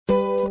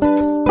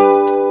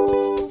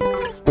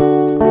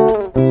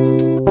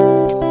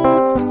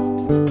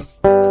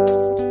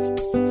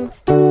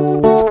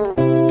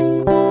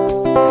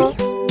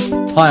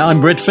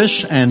I'm Brett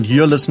Fish, and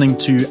you're listening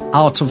to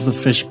Out of the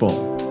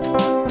Fishbowl.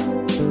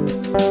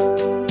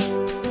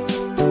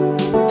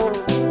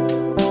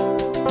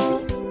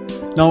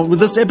 Now, with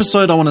this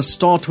episode, I want to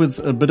start with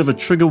a bit of a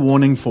trigger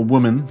warning for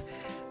women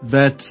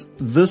that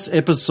this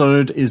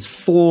episode is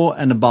for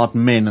and about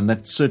men, and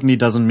that certainly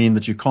doesn't mean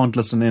that you can't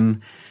listen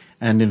in.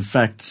 And in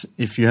fact,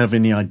 if you have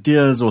any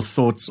ideas or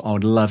thoughts, I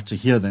would love to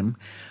hear them.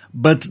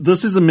 But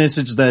this is a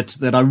message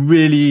that I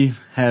really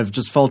have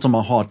just felt on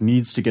my heart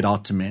needs to get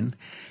out to men.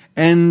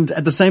 And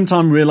at the same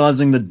time,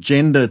 realizing that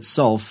gender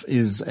itself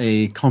is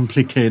a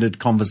complicated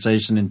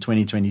conversation in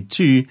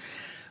 2022.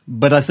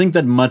 But I think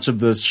that much of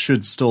this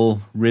should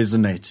still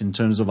resonate in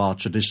terms of our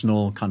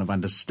traditional kind of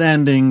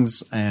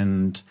understandings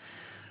and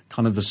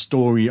kind of the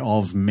story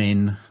of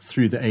men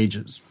through the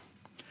ages.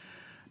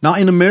 Now,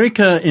 in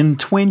America in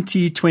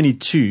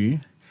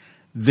 2022,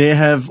 there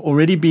have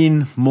already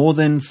been more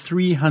than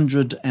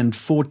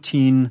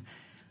 314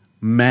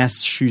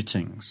 mass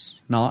shootings.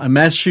 Now, a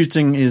mass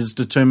shooting is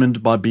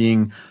determined by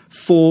being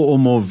 4 or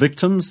more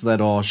victims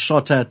that are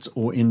shot at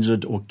or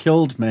injured or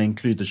killed, may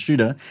include the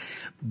shooter.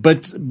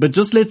 But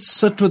just let's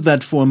sit with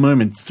that for a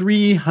moment.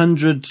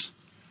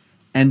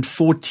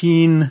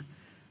 314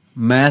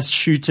 mass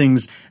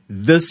shootings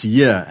this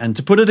year. And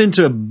to put it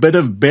into a bit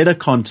of better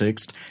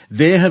context,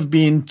 there have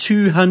been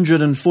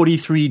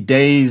 243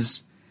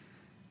 days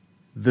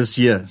this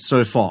year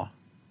so far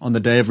on the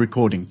day of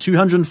recording.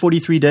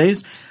 243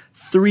 days,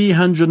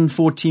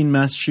 314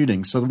 mass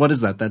shootings. So what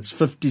is that? That's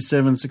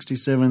 57,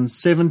 67,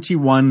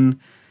 71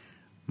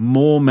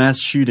 more mass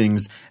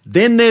shootings.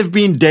 Then there have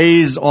been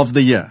days of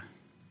the year.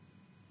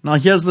 Now,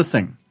 here's the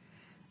thing.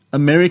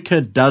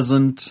 America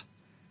doesn't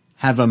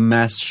have a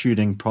mass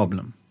shooting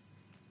problem.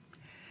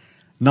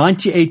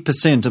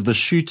 98% of the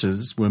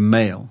shooters were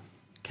male.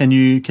 Can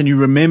you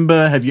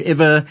remember, have you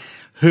ever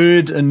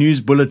heard a news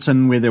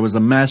bulletin where there was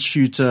a mass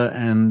shooter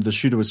and the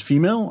shooter was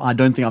female? I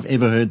don't think I've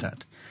ever heard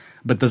that.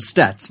 But the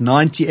stats,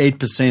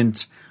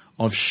 98%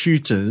 of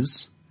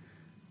shooters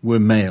were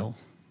male.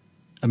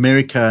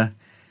 America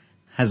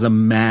has a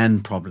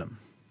man problem.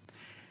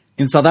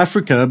 In South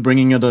Africa,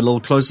 bringing it a little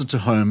closer to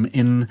home,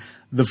 in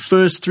the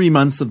first 3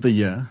 months of the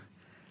year,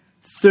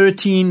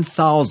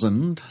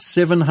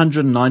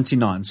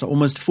 13,799, so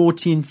almost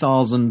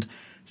 14,000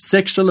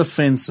 sexual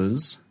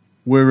offenses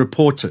were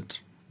reported.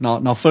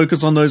 Now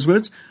focus on those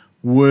words,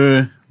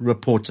 were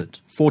reported.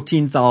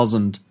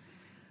 14,000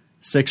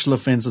 sexual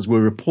offenses were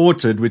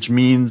reported, which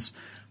means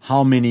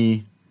how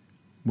many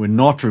were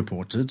not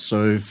reported.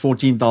 So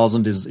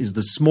 14,000 is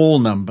the small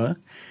number.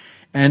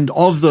 And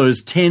of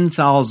those,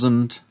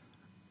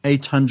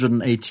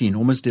 10,818,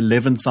 almost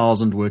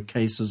 11,000 were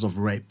cases of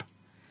rape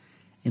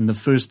in the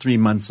first 3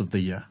 months of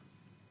the year.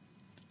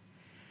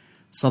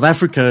 South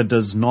Africa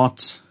does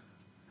not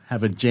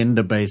have a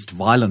gender-based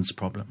violence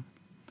problem.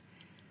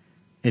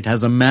 It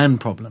has a man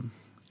problem.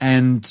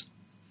 And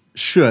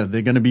sure, there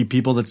are going to be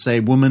people that say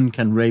women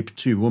can rape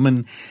too.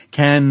 Women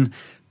can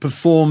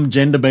perform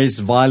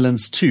gender-based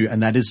violence too.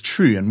 And that is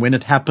true. And when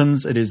it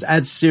happens, it is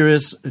as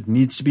serious. It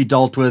needs to be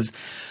dealt with.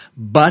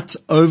 But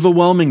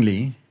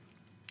overwhelmingly,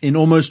 in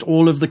almost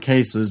all of the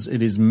cases,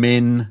 it is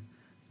men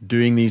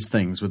doing these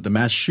things. With the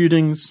mass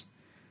shootings,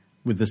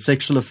 with the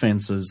sexual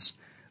offenses,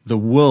 the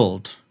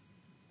world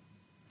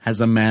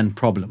has a man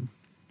problem.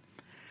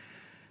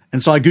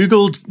 And so I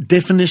Googled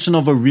definition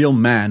of a real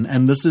man,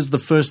 and this is the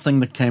first thing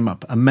that came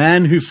up. A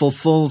man who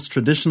fulfills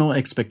traditional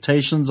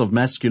expectations of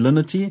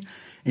masculinity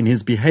in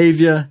his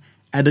behavior,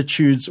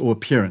 attitudes, or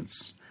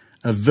appearance.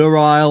 A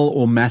virile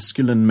or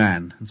masculine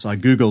man. And so I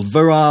Googled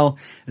virile.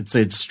 It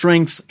said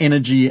strength,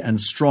 energy,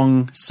 and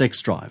strong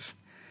sex drive.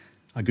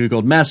 I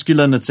Googled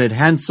masculine. It said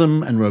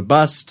handsome and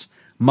robust,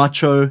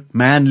 macho,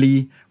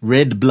 manly,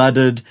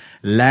 red-blooded,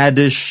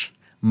 laddish,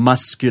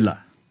 muscular.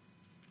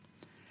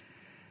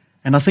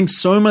 And I think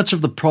so much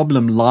of the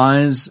problem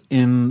lies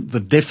in the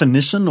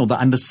definition or the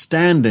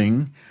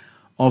understanding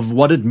of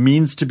what it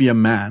means to be a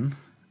man.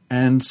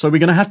 And so we're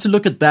going to have to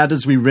look at that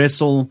as we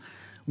wrestle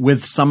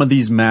with some of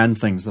these man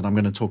things that I'm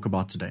going to talk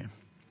about today.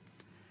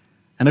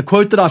 And a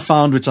quote that I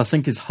found, which I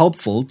think is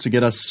helpful to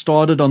get us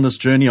started on this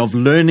journey of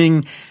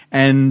learning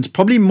and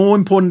probably more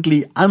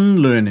importantly,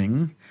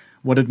 unlearning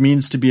what it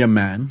means to be a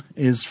man,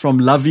 is from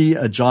Lavi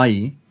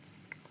Ajayi.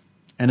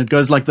 And it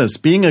goes like this: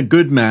 being a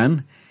good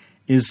man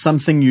is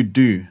something you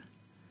do,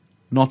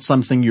 not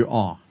something you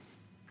are.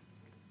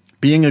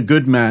 Being a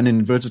good man, in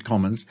inverted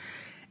commas,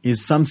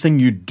 is something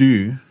you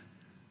do,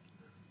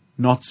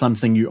 not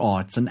something you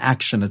are. It's an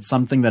action. It's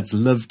something that's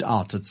lived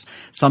out. It's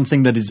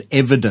something that is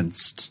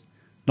evidenced.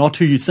 Not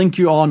who you think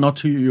you are, not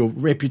who your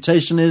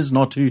reputation is,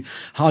 not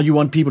how you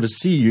want people to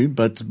see you,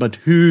 but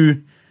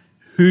who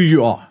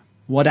you are,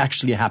 what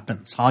actually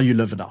happens, how you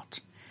live it out.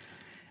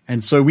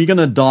 And so we're going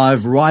to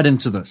dive right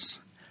into this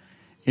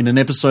in an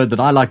episode that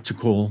I like to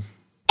call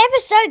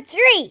Episode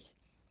 3.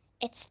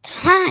 It's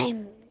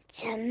time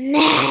to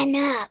man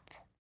up.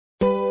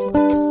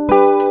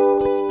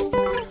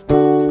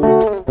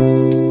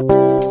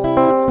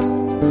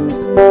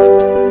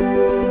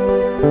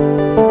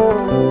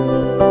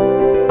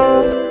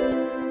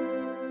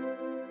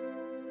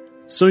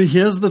 So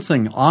here's the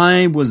thing.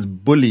 I was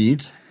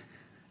bullied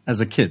as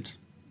a kid.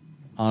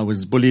 I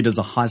was bullied as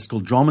a high school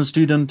drama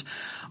student.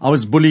 I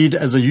was bullied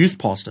as a youth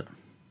pastor.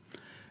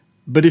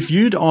 But if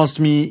you'd asked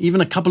me even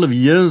a couple of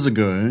years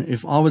ago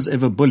if I was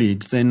ever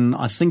bullied, then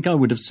I think I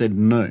would have said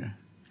no.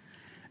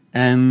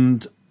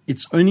 And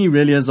it's only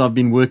really as I've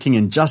been working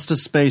in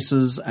justice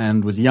spaces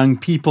and with young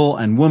people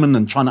and women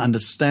and trying to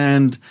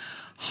understand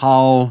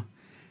how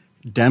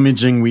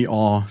damaging we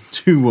are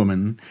to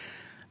women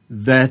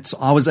that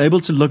I was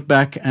able to look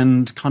back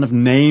and kind of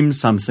name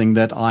something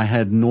that I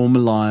had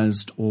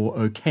normalized or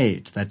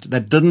okayed.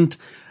 That didn't,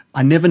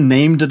 I never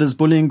named it as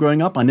bullying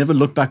growing up. I never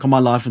looked back on my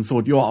life and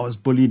thought, I was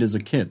bullied as a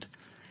kid.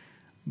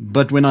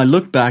 But when I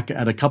look back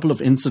at a couple of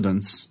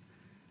incidents,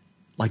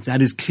 like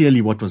that is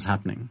clearly what was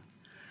happening.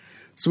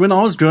 So when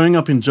I was growing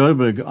up in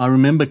Joburg, I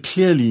remember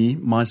clearly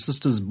my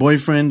sister's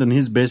boyfriend and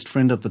his best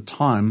friend at the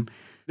time.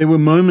 There were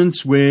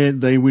moments where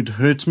they would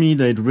hurt me,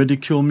 they'd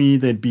ridicule me,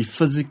 there'd be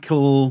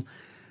physical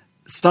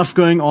stuff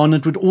going on.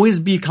 It would always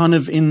be kind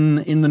of in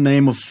the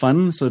name of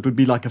fun. So it would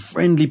be like a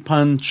friendly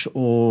punch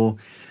or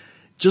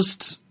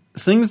just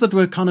things that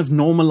were kind of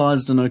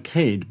normalized and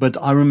okayed. But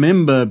I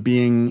remember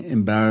being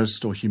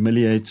embarrassed or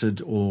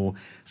humiliated or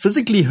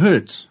physically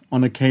hurt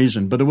on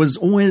occasion. But it was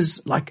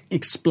always like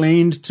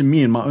explained to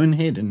me in my own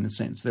head, in a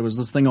sense. There was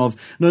this thing of,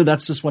 no,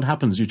 that's just what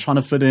happens. You're trying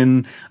to fit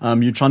in.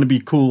 You're trying to be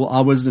cool.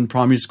 I was in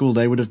primary school.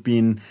 They would have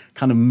been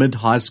kind of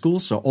mid-high school.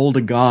 So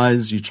older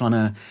guys,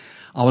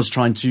 I was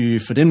trying to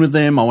fit in with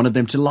them. I wanted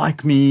them to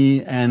like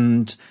me.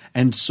 And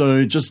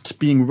so just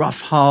being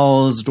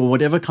roughhoused or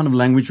whatever kind of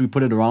language we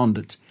put it around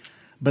it.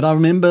 But I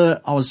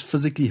remember I was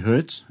physically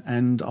hurt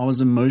and I was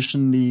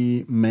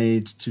emotionally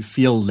made to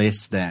feel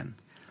less than.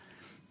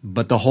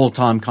 But the whole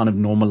time kind of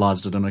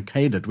normalized it and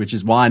okayed it, which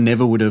is why I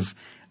never would have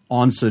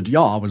answered,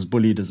 I was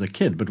bullied as a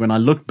kid. But when I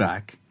look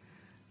back,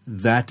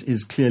 that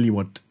is clearly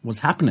what was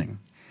happening.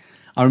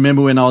 I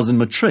remember when I was in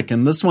matric,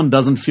 and this one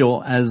doesn't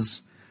feel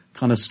as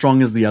kind of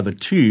strong as the other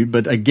two.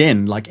 But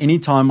again, like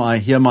anytime I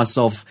hear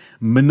myself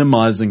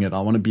minimizing it, I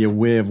want to be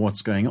aware of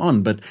what's going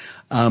on. But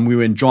we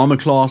were in drama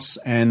class,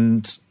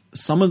 and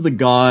some of the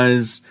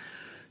guys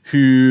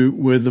who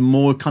were the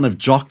more kind of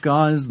jock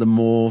guys, the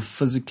more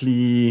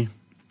physically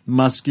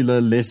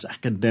muscular, less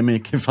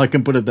academic, if I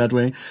can put it that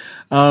way.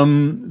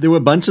 There were a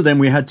bunch of them.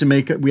 We had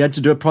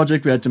to do a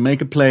project. We had to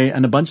make a play,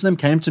 and a bunch of them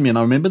came to me, and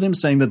I remember them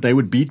saying that they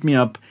would beat me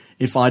up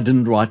if I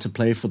didn't write a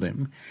play for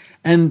them.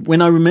 And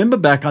when I remember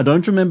back, I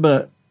don't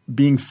remember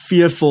being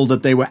fearful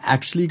that they were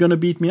actually going to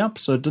beat me up.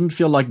 So it didn't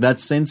feel like that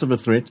sense of a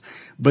threat,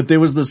 but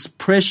there was this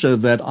pressure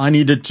that I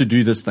needed to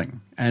do this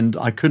thing, and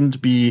I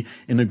couldn't be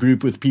in a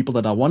group with people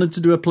that I wanted to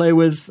do a play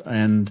with,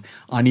 and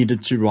I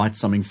needed to write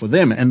something for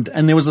them. And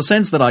there was a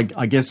sense that I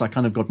guess I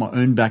kind of got my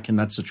own back in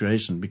that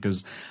situation,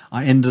 because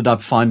I ended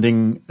up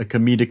finding a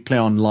comedic play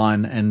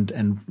online and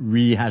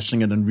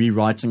rehashing it and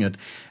rewriting it,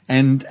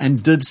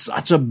 and did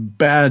such a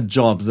bad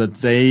job that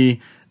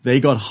they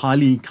got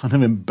highly kind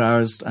of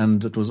embarrassed,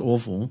 and it was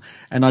awful.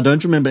 And I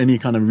don't remember any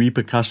kind of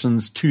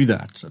repercussions to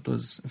that.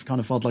 It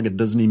kind of felt like a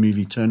Disney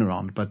movie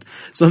turnaround. But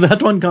so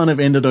that one kind of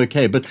ended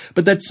okay. But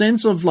that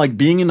sense of like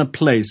being in a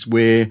place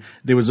where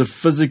there was a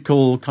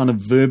physical kind of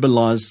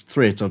verbalized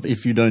threat of,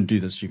 if you don't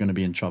do this, you're going to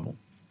be in trouble.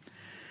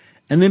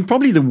 And then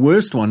probably the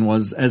worst one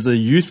was as a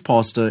youth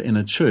pastor in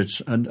a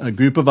church. And a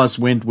group of us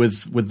went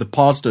with the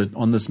pastor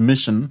on this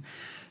mission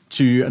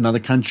to another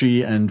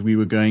country, and we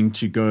were going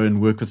to go and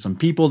work with some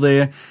people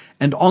there.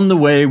 And on the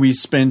way, we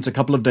spent a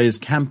couple of days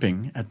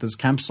camping at this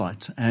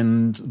campsite.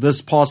 And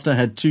this pastor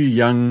had 2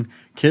 young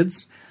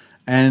kids.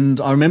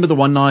 And I remember the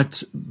one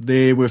night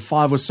there were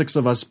 5 or 6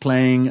 of us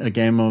playing a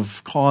game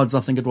of cards, I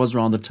think it was,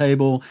 around the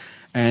table.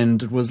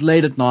 And it was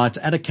late at night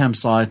at a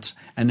campsite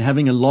and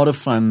having a lot of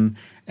fun.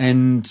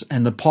 And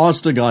the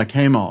pastor guy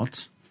came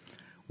out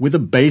with a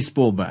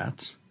baseball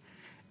bat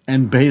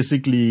and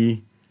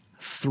basically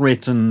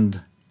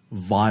threatened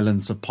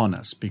violence upon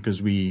us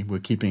because we were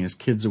keeping his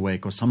kids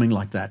awake or something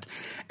like that.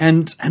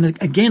 And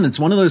again, it's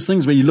one of those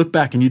things where you look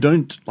back and you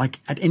don't like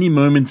at any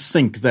moment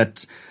think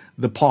that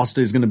the pastor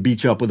is going to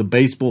beat you up with a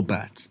baseball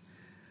bat.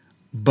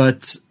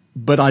 But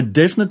I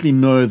definitely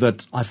know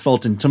that I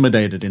felt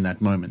intimidated in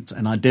that moment.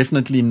 And I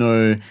definitely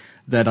know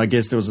that I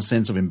guess there was a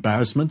sense of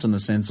embarrassment and a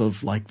sense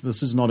of like,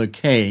 this is not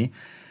okay.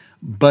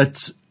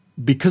 But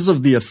because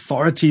of the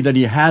authority that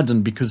he had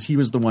and because he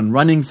was the one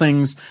running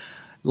things,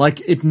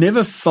 like it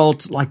never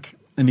felt like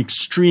an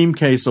extreme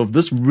case of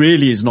this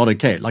really is not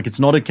okay. Like it's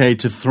not okay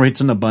to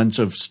threaten a bunch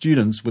of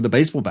students with a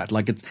baseball bat.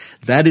 Like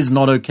that is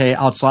not okay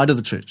outside of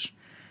the church.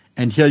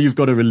 And here you've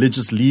got a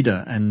religious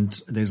leader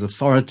and there's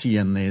authority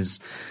and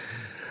there's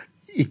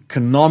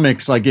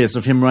economics, I guess,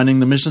 of him running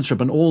the mission trip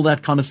and all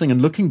that kind of thing.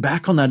 And looking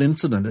back on that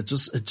incident, it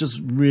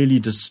just really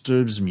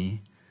disturbs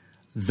me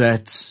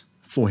that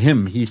for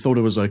him, he thought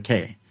it was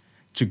okay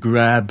to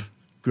grab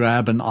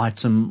an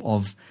item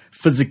of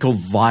physical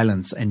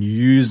violence and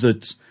use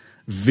it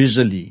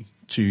visually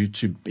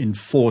to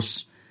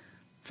enforce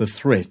the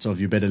threat of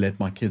you better let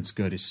my kids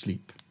go to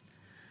sleep.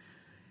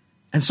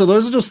 And so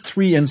those are just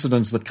 3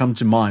 incidents that come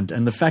to mind.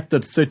 And the fact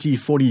that 30,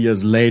 40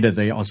 years later,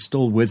 they are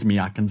still with me.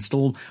 I can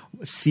still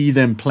see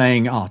them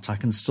playing out. I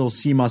can still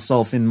see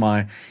myself in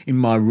my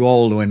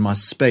role or in my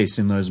space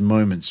in those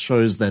moments,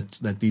 shows that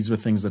these were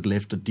things that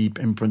left a deep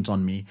imprint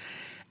on me.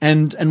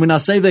 And when I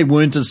say they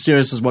weren't as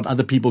serious as what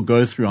other people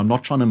go through, I'm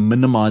not trying to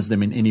minimize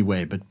them in any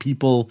way, but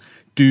people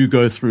do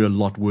go through a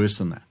lot worse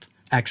than that.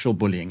 Actual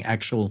bullying,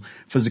 actual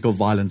physical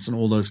violence, and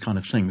all those kind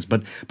of things.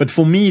 But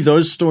for me,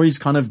 those stories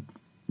kind of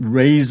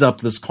raise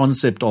up this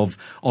concept of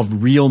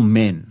real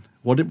men.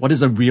 What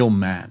is a real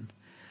man?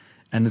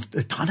 And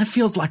it kind of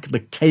feels like the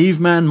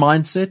caveman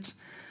mindset,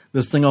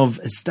 this thing of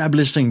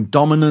establishing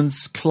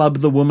dominance, club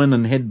the woman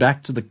and head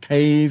back to the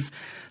cave.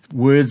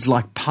 Words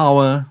like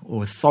power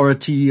or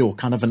authority or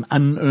kind of an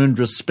unearned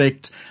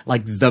respect,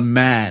 like the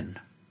man.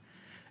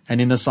 And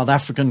in a South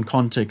African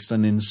context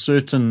and in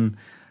certain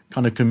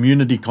kind of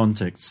community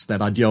contexts,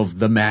 that idea of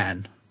the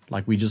man,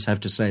 like we just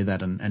have to say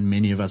that, and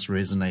many of us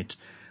resonate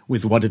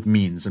with what it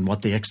means and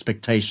what the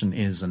expectation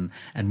is and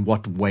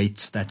what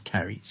weight that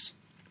carries.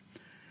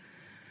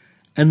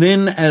 And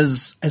then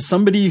as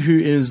somebody who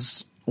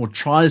is or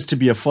tries to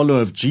be a follower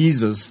of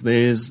Jesus,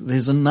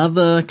 there's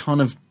another kind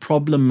of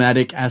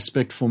problematic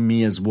aspect for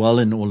me as well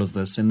in all of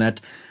this, in that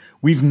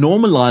we've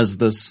normalized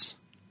this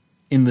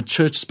in the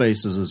church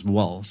spaces as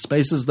well,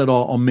 spaces that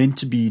are meant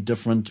to be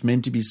different,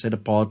 meant to be set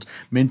apart,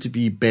 meant to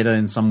be better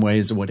in some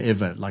ways or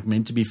whatever, like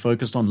meant to be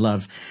focused on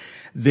love.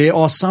 There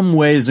are some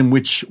ways in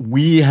which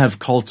we have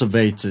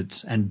cultivated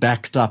and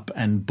backed up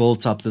and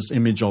built up this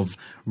image of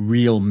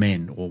real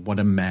men, or what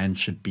a man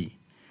should be.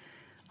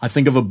 I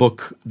think of a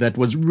book that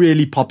was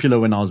really popular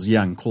when I was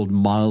young called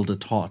Mild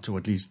at Heart, or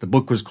at least the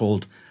book was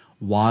called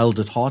Wild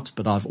at Heart,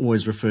 but I've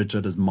always referred to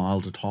it as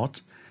Mild at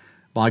Heart,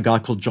 by a guy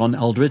called John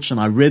Eldredge.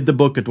 And I read the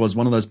book. It was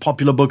one of those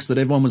popular books that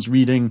everyone was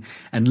reading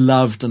and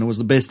loved, and it was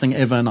the best thing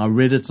ever. And I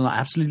read it and I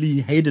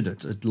absolutely hated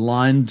it. It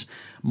lined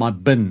my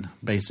bin,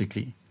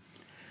 basically.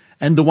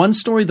 And the one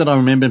story that I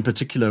remember in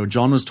particular,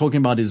 John was talking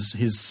about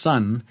his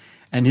son,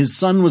 and his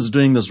son was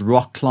doing this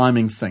rock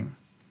climbing thing.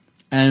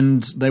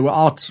 And they were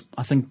out,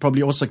 I think,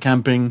 probably also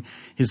camping.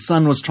 His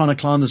son was trying to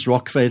climb this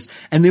rock face.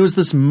 And there was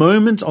this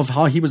moment of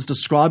how he was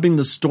describing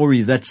the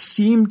story that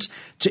seemed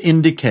to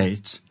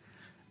indicate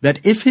that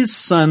if his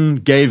son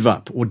gave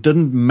up or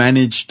didn't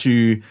manage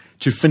to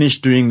finish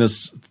doing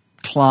this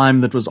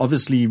climb that was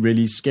obviously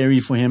really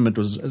scary for him, it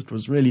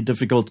was really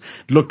difficult,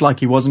 it looked like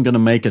he wasn't going to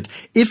make it.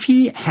 If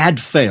he had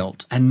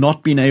failed and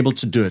not been able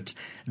to do it,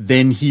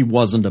 then he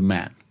wasn't a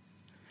man.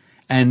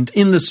 And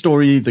in the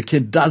story, the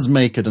kid does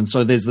make it. And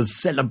so there's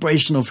this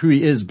celebration of who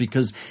he is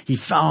because he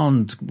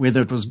found,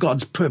 whether it was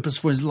God's purpose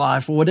for his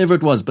life or whatever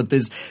it was, but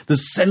there's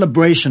this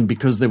celebration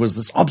because there was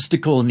this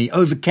obstacle and he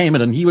overcame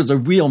it and he was a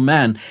real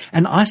man.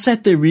 And I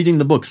sat there reading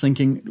the book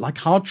thinking, like,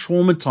 how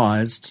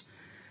traumatized,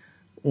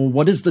 or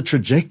what is the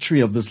trajectory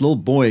of this little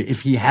boy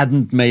if he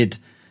hadn't made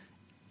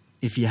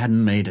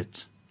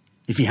it?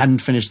 If he hadn't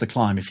finished the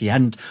climb, if he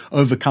hadn't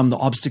overcome the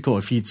obstacle,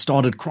 if he'd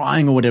started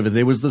crying or whatever,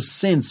 there was this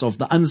sense of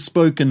the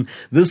unspoken,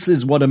 this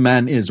is what a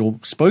man is, or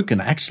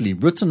spoken, actually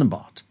written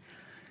about.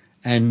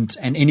 And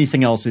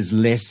anything else is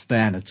less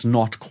than, it's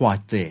not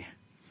quite there.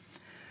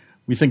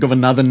 We think of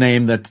another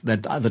name that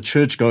the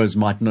churchgoers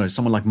might know,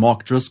 someone like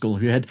Mark Driscoll,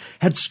 who had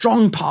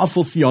strong,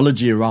 powerful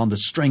theology around the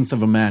strength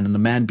of a man and the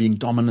man being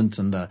dominant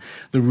and the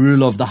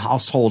rule of the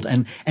household.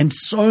 And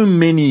so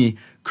many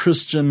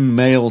Christian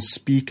male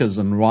speakers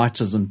and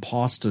writers and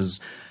pastors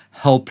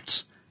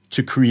helped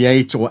to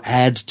create or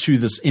add to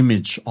this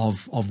image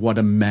of what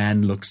a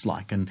man looks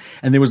like. And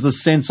there was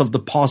this sense of the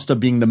pastor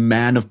being the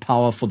man of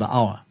power for the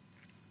hour.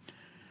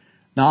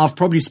 Now, I've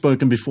probably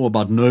spoken before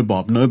about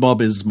Nobob.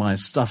 Nobob is my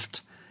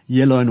stuffed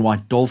yellow and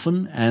white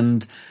dolphin.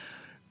 And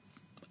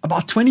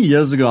about 20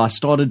 years ago, I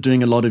started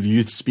doing a lot of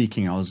youth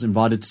speaking. I was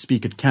invited to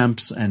speak at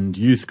camps and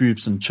youth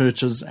groups and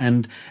churches.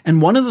 And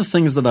one of the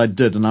things that I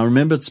did, and I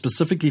remember it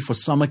specifically for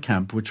summer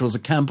camp, which was a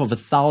camp of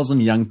 1,000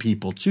 young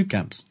people, 2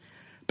 camps,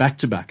 back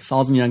to back,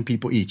 1,000 young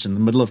people each in the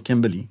middle of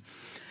Kimberley.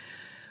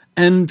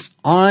 And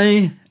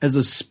I, as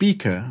a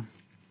speaker,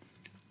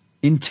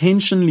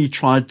 intentionally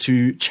tried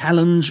to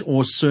challenge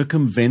or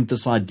circumvent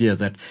this idea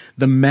that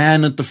the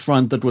man at the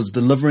front that was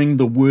delivering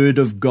the word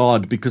of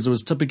God, because it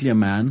was typically a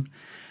man,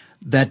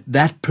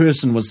 that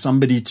person was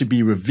somebody to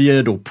be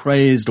revered or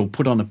praised or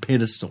put on a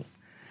pedestal.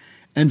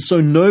 And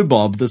so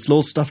Nobob, this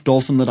little stuffed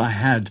dolphin that I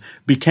had,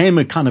 became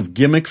a kind of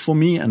gimmick for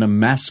me and a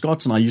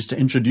mascot. And I used to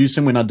introduce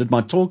him when I did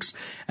my talks.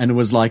 And it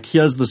was like,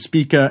 here's the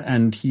speaker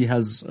and he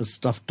has a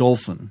stuffed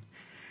dolphin.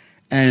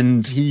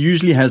 And he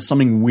usually has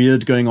something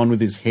weird going on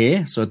with his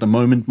hair. So at the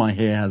moment, my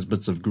hair has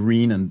bits of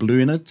green and blue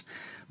in it.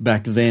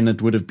 Back then,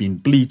 it would have been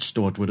bleached,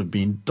 or it would have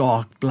been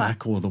dark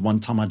black, or the one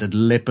time I did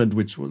leopard,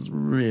 which was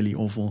really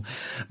awful.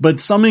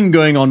 But something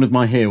going on with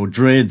my hair, or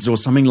dreads, or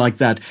something like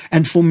that.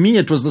 And for me,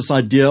 it was this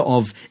idea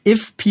of,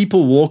 if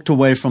people walked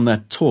away from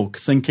that talk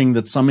thinking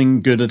that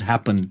something good had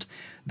happened,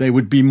 they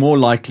would be more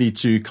likely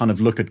to kind of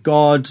look at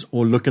God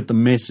or look at the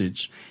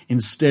message,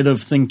 instead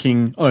of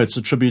thinking, oh, it's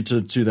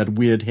attributed to that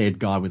weird-haired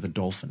guy with a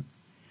dolphin.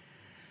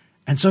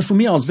 And so for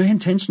me, I was very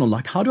intentional,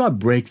 like, how do I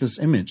break this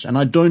image? And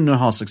I don't know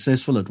how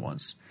successful it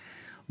was.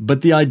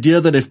 But the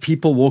idea that if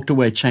people walked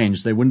away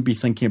changed, they wouldn't be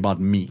thinking about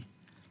me,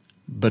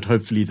 but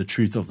hopefully the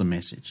truth of the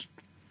message.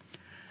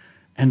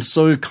 And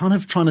so kind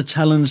of trying to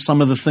challenge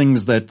some of the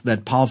things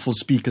that powerful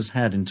speakers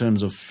had in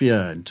terms of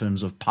fear, in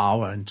terms of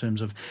power, in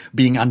terms of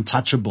being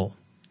untouchable.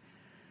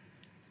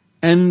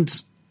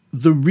 And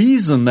the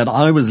reason that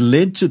I was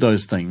led to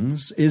those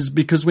things is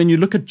because when you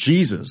look at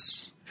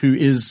Jesus, who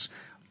is,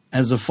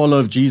 as a follower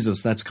of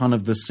Jesus, that's kind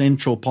of the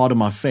central part of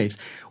my faith.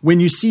 When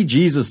you see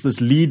Jesus, this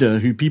leader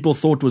who people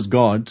thought was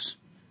God,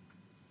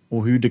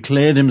 or who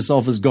declared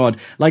himself as God,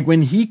 like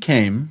when he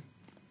came,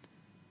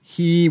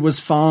 he was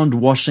found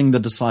washing the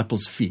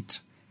disciples' feet.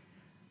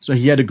 So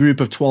he had a group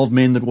of 12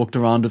 men that walked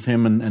around with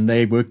him, and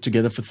they worked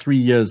together for 3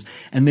 years.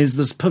 And there's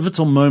this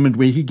pivotal moment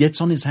where he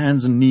gets on his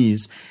hands and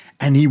knees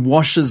and he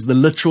washes the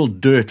literal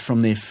dirt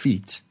from their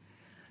feet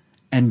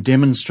and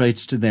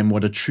demonstrates to them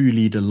what a true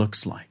leader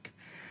looks like.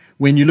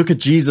 When you look at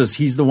Jesus,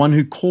 he's the one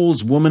who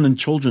calls women and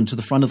children to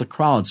the front of the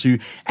crowds, who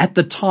at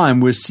the time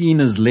were seen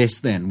as less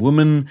than.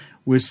 Women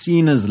were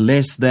seen as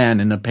less than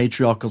in a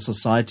patriarchal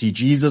society.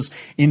 Jesus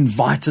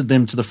invited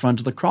them to the front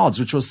of the crowds,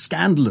 which was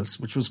scandalous,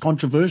 which was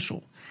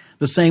controversial.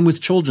 The same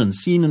with children,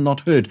 seen and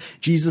not heard.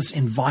 Jesus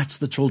invites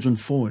the children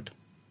forward.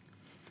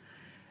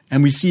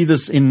 And we see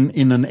this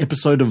in an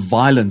episode of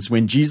violence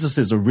when Jesus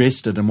is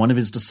arrested and one of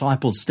his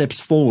disciples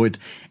steps forward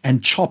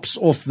and chops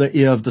off the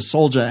ear of the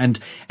soldier.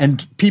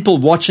 And people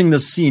watching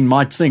this scene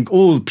might think,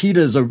 oh,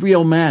 Peter's a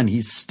real man.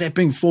 He's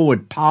stepping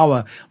forward,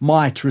 power,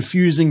 might,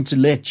 refusing to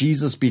let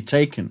Jesus be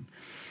taken.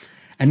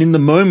 And in the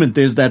moment,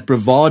 there's that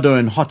bravado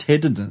and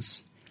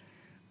hot-headedness.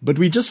 But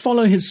we just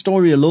follow his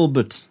story a little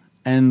bit,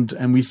 and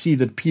we see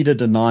that Peter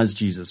denies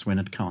Jesus when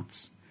it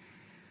counts.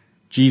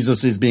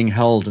 Jesus is being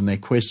held and they're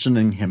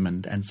questioning him,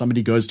 and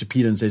somebody goes to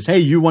Peter and says, hey,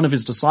 you one of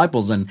his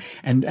disciples? And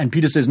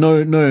Peter says,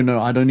 no,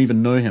 I don't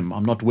even know him.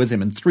 I'm not with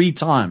him. And 3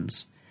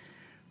 times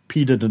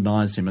Peter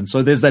denies him. And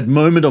so there's that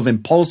moment of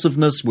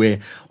impulsiveness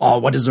where, oh,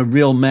 what is a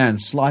real man?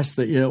 Slice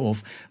the ear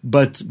off.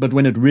 But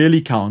when it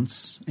really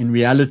counts, in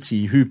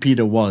reality, who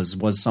Peter was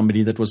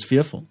somebody that was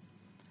fearful,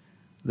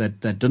 that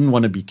didn't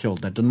want to be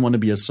killed, that didn't want to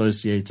be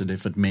associated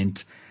if it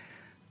meant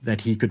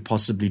that he could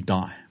possibly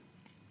die.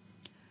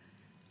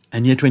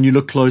 And yet when you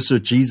look closer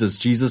at Jesus,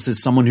 Jesus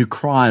is someone who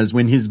cries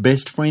when his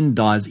best friend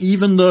dies,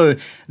 even though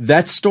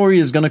that story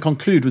is going to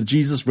conclude with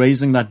Jesus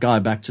raising that guy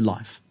back to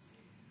life.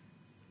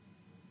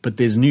 But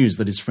there's news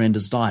that his friend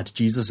has died.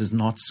 Jesus is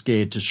not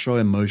scared to show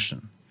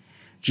emotion.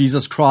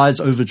 Jesus cries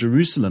over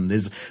Jerusalem.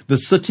 There's the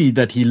city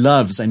that he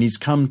loves, and he's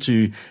come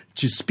to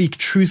speak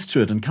truth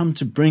to it and come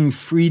to bring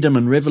freedom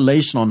and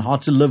revelation on how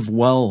to live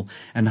well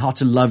and how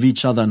to love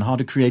each other and how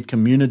to create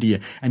community.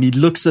 And he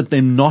looks at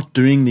them not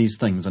doing these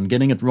things and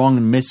getting it wrong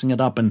and messing it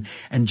up, and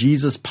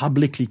Jesus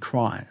publicly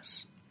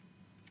cries.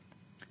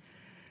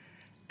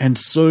 And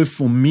so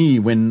for me,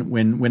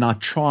 when I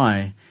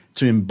try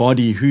to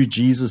embody who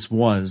Jesus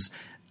was,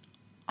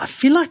 I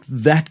feel like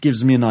that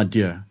gives me an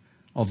idea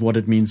of what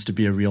it means to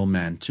be a real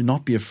man, to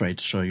not be afraid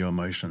to show your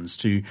emotions,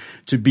 to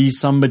be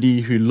somebody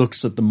who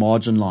looks at the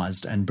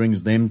marginalized and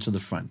brings them to the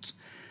front,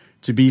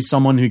 to be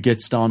someone who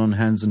gets down on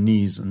hands and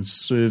knees and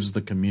serves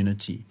the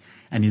community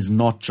and is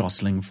not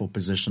jostling for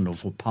position or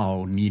for power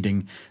or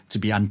needing to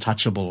be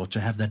untouchable or to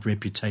have that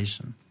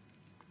reputation.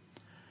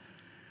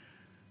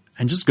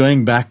 And just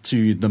going back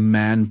to the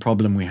man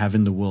problem we have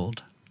in the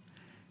world,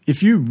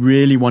 if you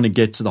really want to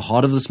get to the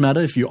heart of this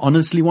matter, if you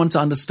honestly want to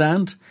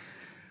understand,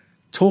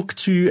 talk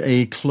to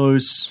a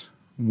close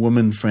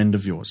woman friend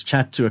of yours.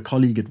 Chat to a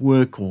colleague at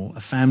work or a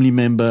family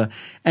member,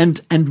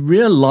 and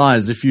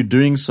realize, if you're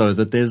doing so,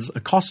 that there's a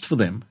cost for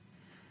them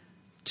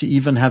to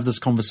even have this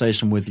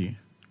conversation with you.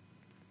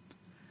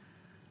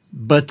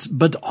 But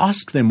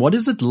ask them, what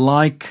is it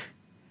like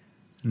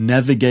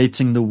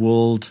navigating the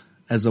world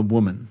as a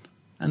woman?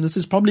 And this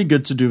is probably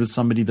good to do with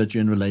somebody that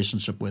you're in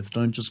relationship with.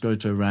 Don't just go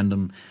to a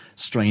random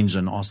stranger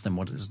and ask them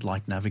what is it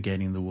like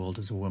navigating the world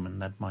as a woman.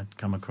 That might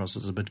come across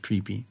as a bit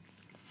creepy.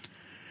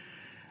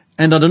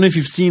 And I don't know if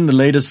you've seen the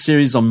latest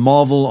series on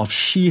Marvel of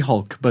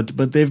She-Hulk, but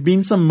there have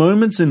been some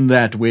moments in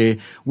that where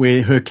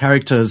her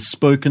character has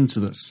spoken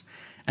to this.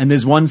 And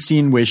there's one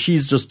scene where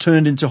she's just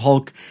turned into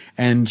Hulk,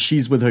 and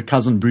she's with her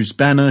cousin Bruce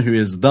Banner, who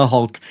is the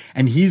Hulk,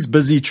 and he's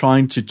busy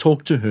trying to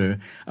talk to her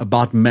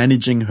about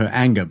managing her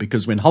anger,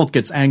 because when Hulk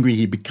gets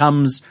angry,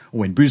 or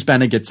when Bruce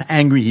Banner gets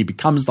angry, he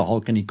becomes the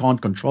Hulk and he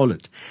can't control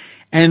it.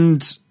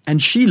 And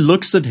she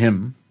looks at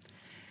him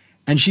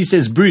and she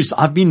says, Bruce,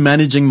 I've been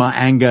managing my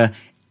anger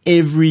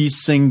every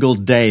single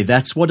day.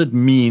 That's what it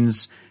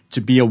means to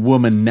be a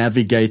woman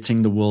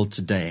navigating the world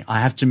today. I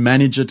have to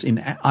manage it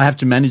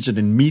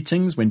in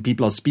meetings when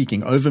people are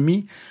speaking over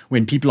me,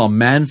 when people are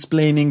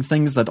mansplaining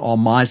things that are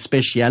my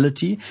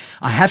speciality.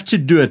 I have to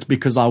do it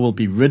because I will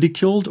be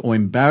ridiculed or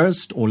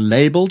embarrassed or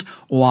labeled,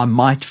 or I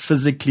might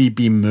physically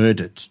be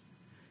murdered.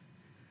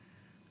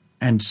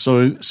 And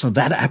so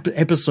that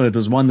episode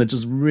was one that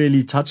just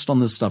really touched on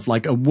this stuff.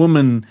 Like, a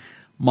woman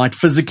might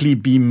physically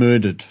be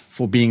murdered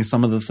for being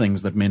some of the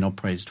things that men are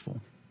praised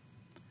for.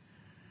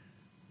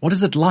 What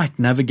is it like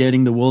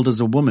navigating the world as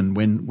a woman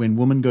when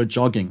women go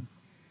jogging?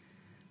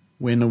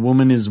 When a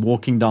woman is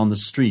walking down the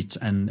street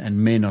and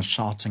men are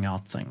shouting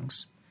out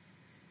things?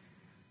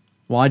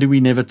 Why do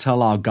we never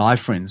tell our guy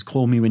friends,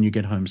 call me when you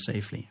get home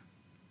safely?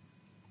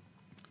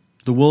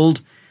 The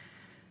world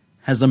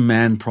has a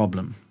man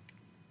problem.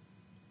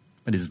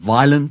 It is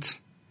violent.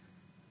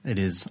 It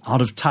is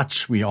out of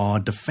touch. We are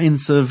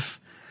defensive.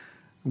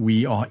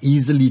 We are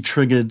easily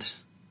triggered.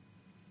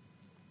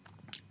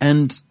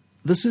 And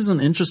this is an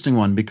interesting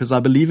one because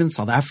I believe in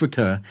South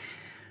Africa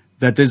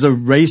that there's a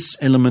race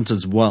element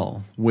as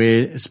well,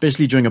 where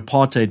especially during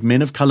apartheid,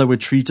 men of color were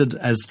treated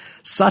as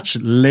such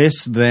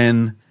less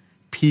than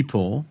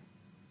people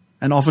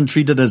and often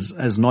treated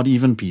as not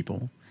even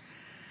people,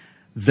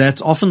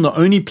 that often the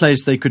only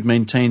place they could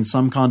maintain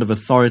some kind of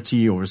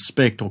authority or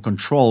respect or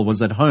control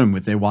was at home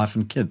with their wife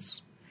and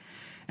kids.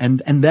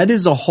 And that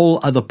is a whole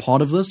other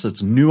part of this.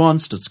 It's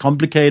nuanced, it's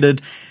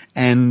complicated,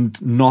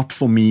 and not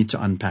for me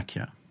to unpack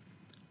here.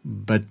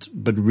 But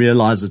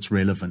realize its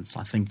relevance.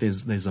 I think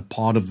there's a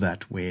part of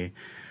that where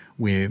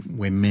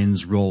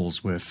men's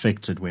roles were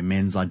affected, where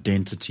men's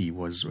identity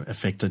was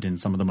affected in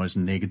some of the most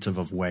negative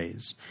of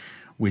ways,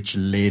 which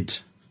led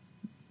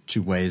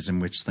to ways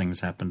in which things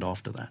happened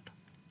after that.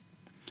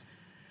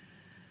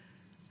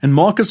 And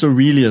Marcus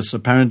Aurelius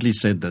apparently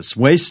said this: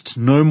 waste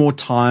no more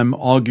time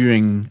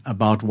arguing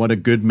about what a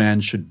good man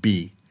should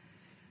be.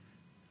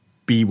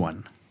 Be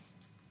one.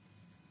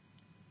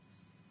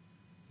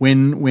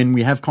 When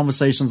we have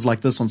conversations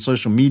like this on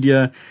social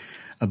media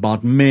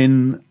about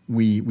men,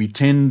 men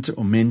tend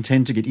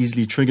to get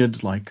easily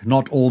triggered, like,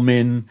 not all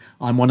men,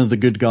 I'm one of the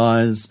good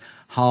guys,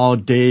 how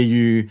dare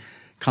you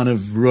kind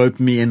of rope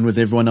me in with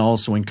everyone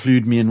else or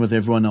include me in with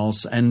everyone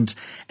else. And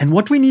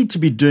what we need to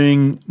be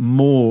doing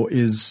more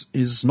is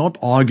not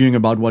arguing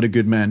about what a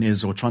good man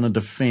is or trying to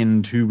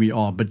defend who we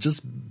are, but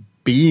just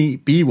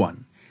be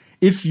one.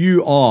 If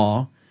you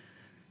are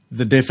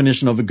the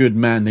definition of a good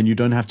man, then you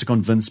don't have to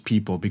convince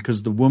people,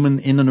 because the women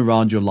in and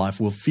around your life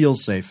will feel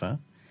safer.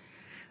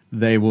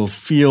 They will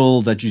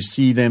feel that you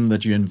see them,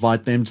 that you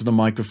invite them to the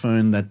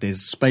microphone, that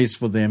there's space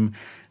for them,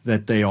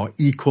 that they are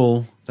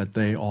equal, that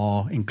they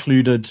are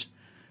included,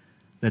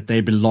 that they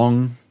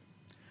belong.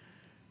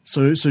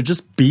 So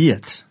just be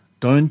it.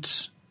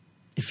 Don't,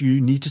 if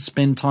you need to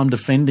spend time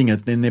defending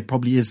it, then there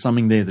probably is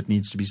something there that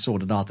needs to be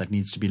sorted out, that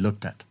needs to be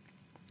looked at.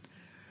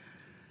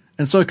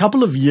 And so a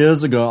couple of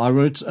years ago, I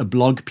wrote a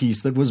blog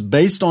piece that was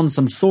based on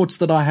some thoughts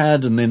that I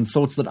had and then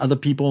thoughts that other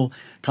people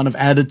kind of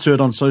added to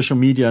it on social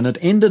media. And it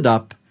ended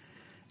up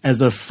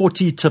as a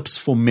 40 Tips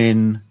for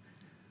Men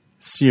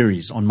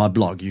series on my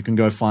blog. You can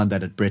go find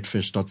that at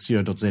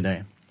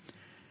brettfish.co.za.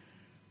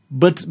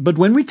 But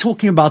when we're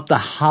talking about the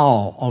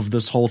how of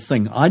this whole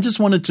thing, I just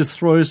wanted to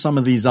throw some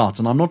of these out.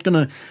 And I'm not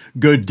going to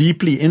go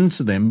deeply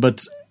into them,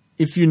 but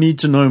if you need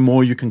to know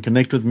more, you can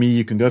connect with me.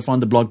 You can go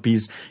find the blog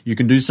piece. You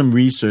can do some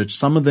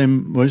research.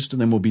 Most of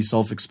them will be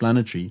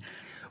self-explanatory.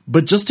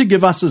 But just to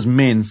give us as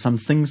men some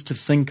things to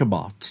think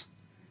about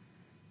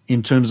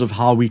in terms of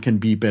how we can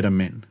be better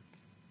men.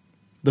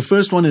 The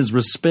first one is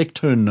respect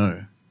her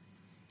no.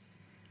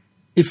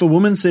 If a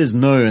woman says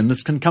no, and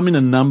this can come in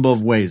a number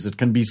of ways, it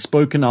can be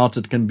spoken out,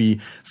 it can be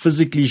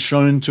physically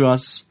shown to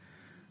us.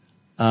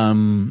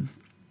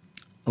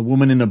 A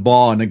woman in a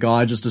bar and a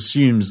guy just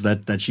assumes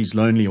that she's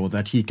lonely, or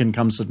that he can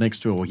come sit next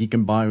to her, or he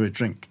can buy her a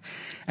drink.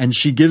 And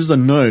she gives a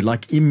no.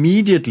 Like,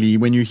 immediately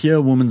when you hear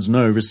a woman's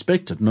no,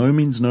 respect it. No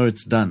means no,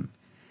 it's done.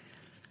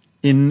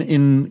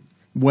 In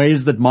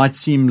ways that might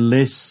seem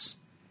less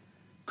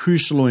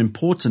crucial or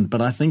important, but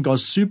I think are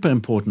super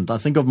important. I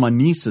think of my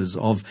nieces,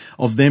 of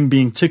them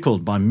being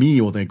tickled by me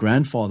or their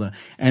grandfather.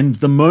 And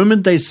the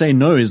moment they say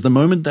no is the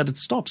moment that it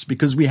stops,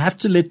 because we have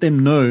to let them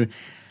know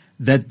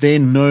that their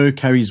no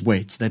carries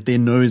weight, that their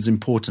no is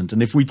important.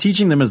 And if we're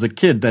teaching them as a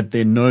kid that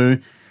their no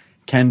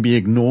can be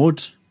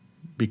ignored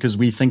because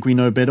we think we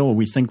know better, or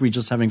we think we're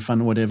just having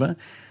fun or whatever,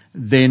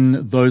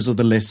 then those are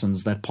the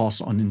lessons that pass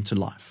on into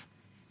life.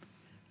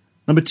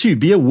 Number 2,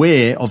 be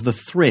aware of the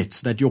threat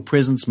that your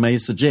presence may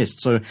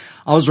suggest. So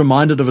I was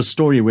reminded of a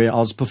story where I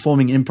was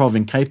performing improv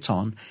in Cape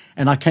Town,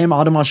 and I came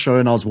out of my show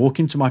and I was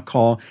walking to my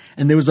car,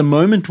 and there was a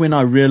moment when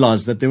I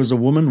realized that there was a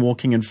woman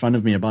walking in front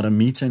of me, about a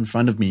meter in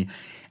front of me,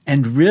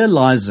 and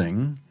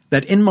realizing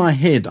that in my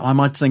head, I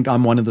might think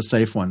I'm one of the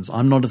safe ones.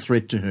 I'm not a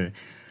threat to her.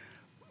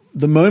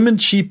 The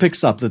moment she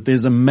picks up that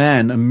there's a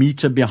man a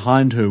meter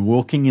behind her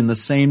walking in the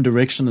same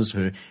direction as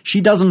her, she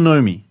doesn't know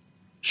me.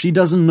 She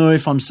doesn't know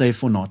if I'm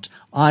safe or not.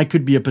 I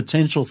could be a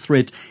potential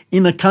threat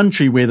in a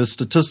country where the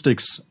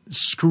statistics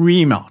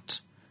scream out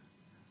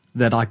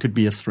that I could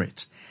be a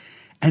threat.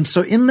 And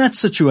so in that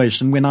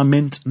situation, when I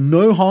meant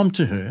no harm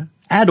to her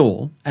at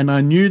all, and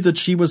I knew that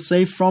she was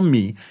safe from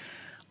me,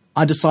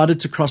 I decided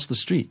to cross the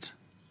street.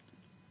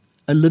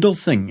 A little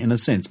thing, in a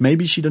sense.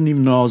 Maybe she didn't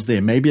even know I was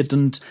there. Maybe it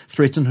didn't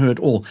threaten her at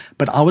all.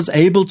 But I was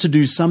able to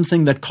do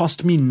something that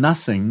cost me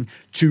nothing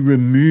to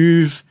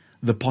remove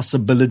the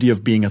possibility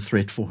of being a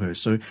threat for her.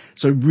 So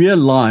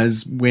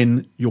realize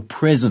when your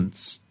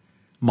presence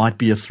might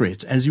be a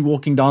threat. As you're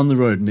walking down the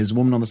road and there's a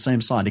woman on the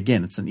same side,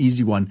 again, it's an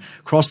easy one.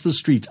 Cross the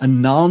street,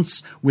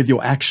 announce with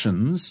your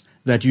actions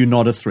that you're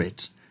not a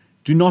threat.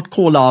 Do not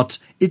call out,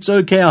 "It's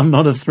okay, I'm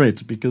not a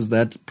threat," because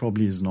that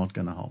probably is not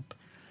going to help.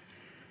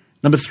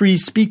 Number 3,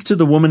 speak to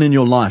the woman in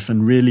your life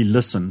and really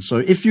listen. So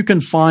if you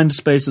can find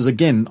spaces,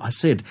 again, I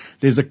said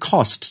there's a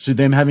cost to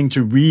them having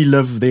to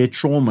relive their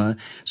trauma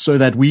so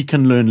that we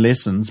can learn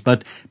lessons.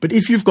 But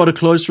if you've got a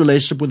close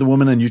relationship with a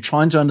woman and you're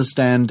trying to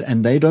understand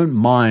and they don't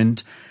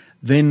mind,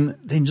 then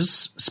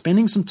just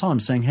spending some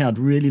time saying, "Hey, I'd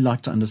really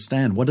like to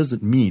understand. What does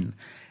it mean?"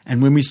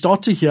 And when we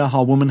start to hear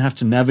how women have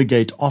to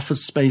navigate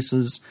office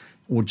spaces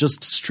or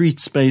just street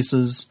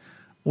spaces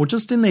or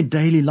just in their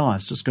daily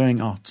lives, just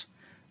going out.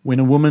 When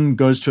a woman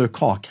goes to a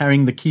car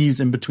carrying the keys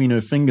in between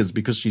her fingers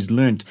because she's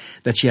learnt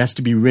that she has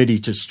to be ready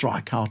to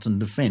strike out and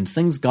defend.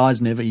 Things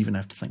guys never even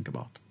have to think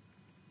about.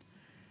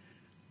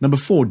 Number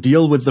 4,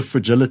 deal with the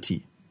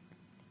fragility.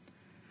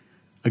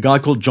 A guy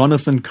called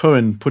Jonathan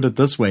Cohen put it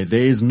this way: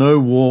 there is no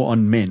war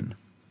on men.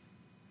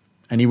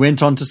 And he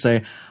went on to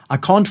say, "I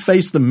can't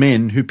face the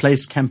men who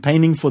place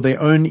campaigning for their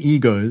own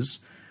egos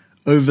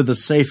over the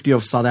safety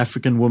of South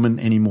African women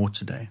anymore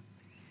today."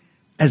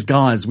 As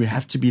guys, we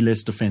have to be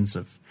less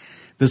defensive.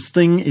 This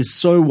thing is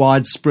so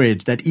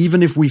widespread that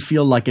even if we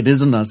feel like it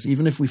isn't us,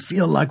 even if we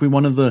feel like we're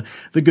one of the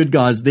good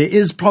guys, there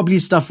is probably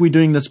stuff we're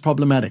doing that's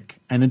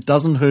problematic. And it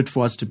doesn't hurt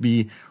for us to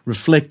be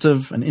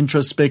reflective and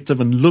introspective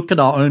and look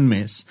at our own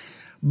mess,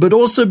 but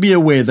also be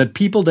aware that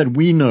people that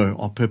we know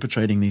are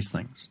perpetrating these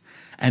things.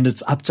 And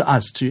it's up to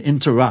us to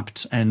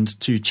interrupt and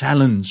to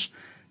challenge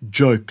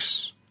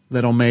jokes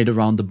that are made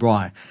around the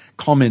braai,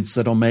 comments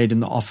that are made in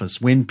the office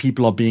when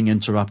people are being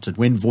interrupted,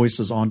 when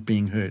voices aren't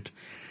being heard.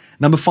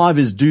 Number 5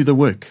 is do the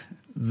work.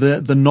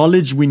 The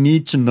knowledge we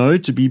need to know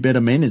to be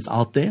better men is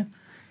out there.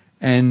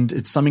 And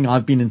it's something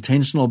I've been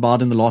intentional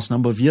about in the last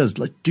number of years.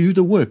 Like, do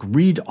the work,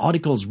 read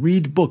articles,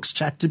 read books,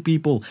 chat to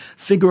people,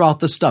 figure out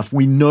the stuff.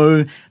 We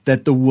know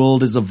that the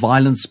world is a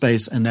violent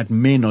space and that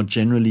men are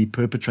generally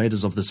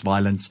perpetrators of this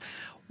violence.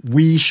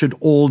 We should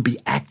all be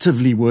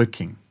actively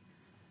working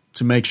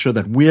to make sure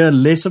that we're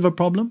less of a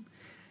problem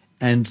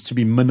and to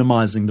be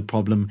minimizing the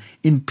problem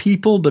in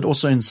people, but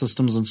also in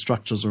systems and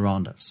structures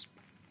around us.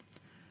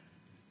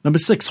 Number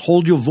 6,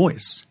 hold your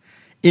voice.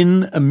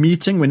 In a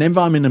meeting, whenever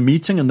I'm in a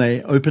meeting and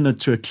they open it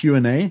to a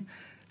Q&A,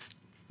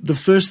 the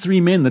first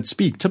 3 men that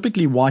speak,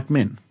 typically white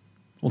men,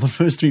 or the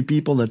first 3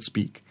 people that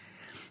speak.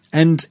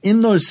 And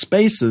in those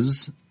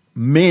spaces,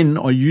 men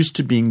are used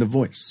to being the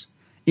voice.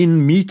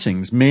 In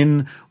meetings,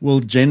 men will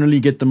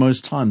generally get the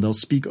most time. They'll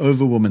speak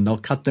over women. They'll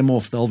cut them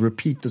off. They'll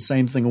repeat the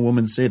same thing a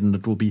woman said, and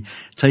it will be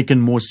taken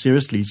more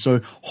seriously.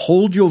 So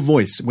hold your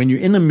voice. When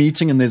you're in a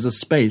meeting and there's a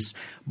space,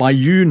 by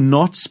you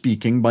not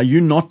speaking, by you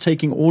not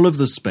taking all of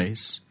the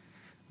space,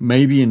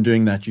 maybe in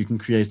doing that, you can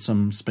create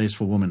some space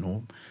for women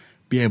or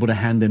be able to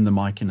hand them the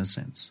mic in a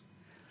sense.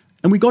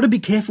 And we got to be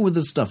careful with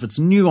this stuff. It's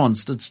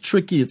nuanced, it's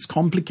tricky, it's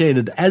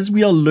complicated. As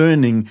we are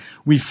learning,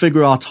 we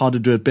figure out how to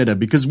do it better,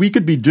 because we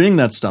could be doing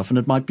that stuff and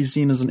it might be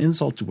seen as an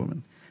insult to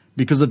women,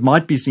 because it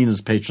might be seen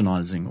as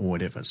patronizing or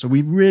whatever. So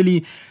we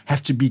really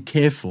have to be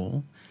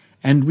careful,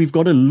 and we've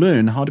got to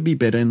learn how to be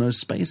better in those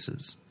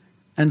spaces.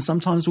 And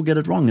sometimes we'll get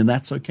it wrong, and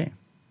that's okay.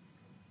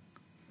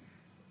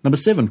 Number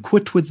 7,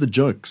 quit with the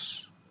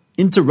jokes.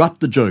 Interrupt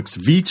the jokes,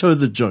 veto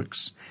the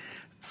jokes.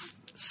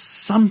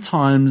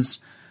 Sometimes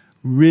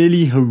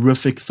really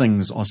horrific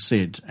things are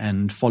said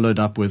and followed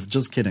up with,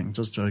 "Just kidding,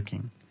 just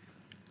joking."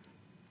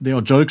 There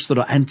are jokes that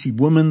are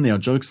anti-woman, there are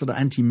jokes that are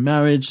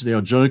anti-marriage, there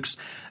are jokes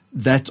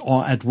that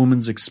are at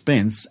women's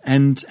expense,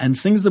 and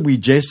things that we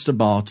jest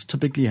about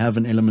typically have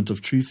an element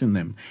of truth in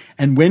them.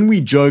 And when we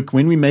joke,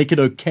 when we make it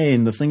okay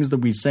in the things that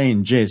we say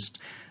in jest,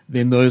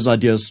 then those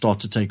ideas start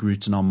to take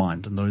root in our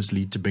mind, and those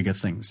lead to bigger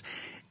things.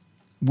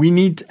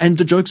 And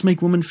the jokes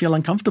make women feel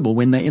uncomfortable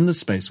when they're in the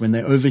space, when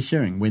they're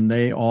overhearing, when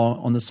they are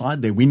on the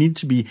side there. We need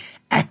to be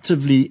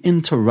actively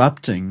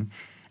interrupting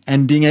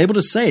and being able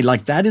to say,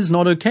 like, that is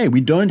not okay.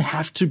 We don't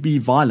have to be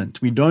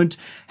violent. We don't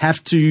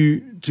have to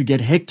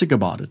get hectic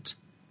about it.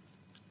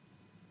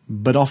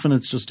 But often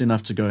it's just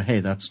enough to go,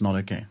 "Hey, that's not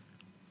okay."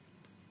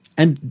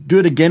 And do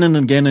it again and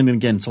again and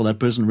again until that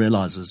person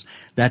realizes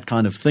that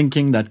kind of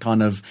thinking, that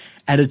kind of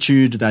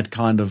attitude, that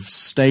kind of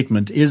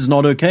statement is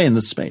not okay in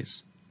this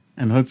space.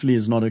 And hopefully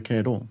is not okay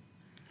at all.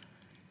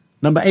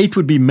 Number 8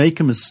 would be make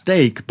a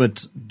mistake,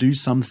 but do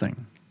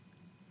something.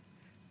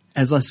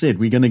 As I said,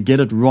 we're going to get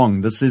it wrong.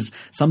 This is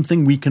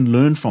something we can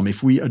learn from.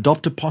 If we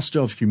adopt a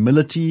posture of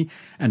humility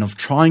and of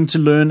trying to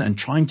learn and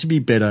trying to be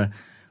better,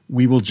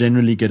 we will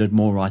generally get it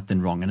more right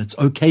than wrong. And it's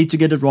okay to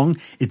get it wrong.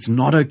 It's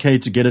not okay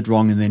to get it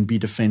wrong and then be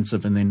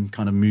defensive and then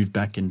kind of move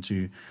back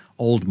into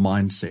old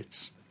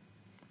mindsets.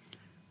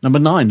 Number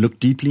 9, look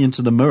deeply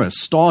into the mirror.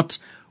 Start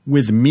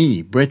with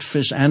me, Brett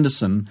Fish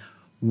Anderson.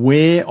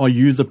 Where are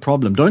you the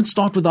problem? Don't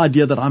start with the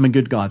idea that I'm a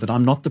good guy, that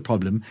I'm not the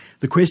problem.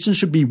 The question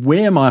should be,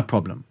 where am I a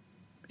problem?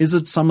 Is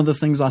it some of the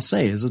things I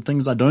say? Is it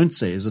things I don't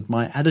say? Is it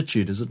my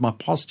attitude? Is it my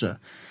posture?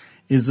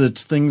 Is it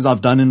things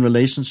I've done in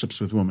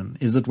relationships with women?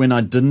 Is it when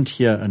I didn't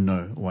hear a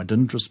no or I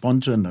didn't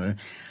respond to a no?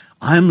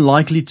 I'm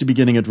likely to be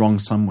getting it wrong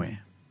somewhere,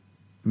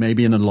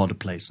 maybe in a lot of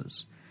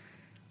places.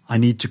 I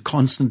need to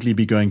constantly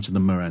be going to the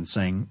mirror and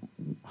saying,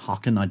 how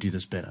can I do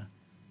this better?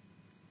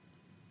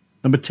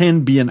 Number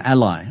 10, be an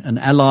ally. An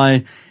ally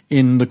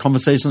in the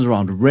conversations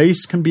around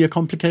race can be a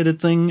complicated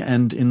thing,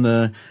 and in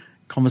the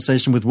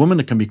conversation with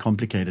women it can be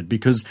complicated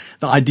because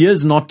the idea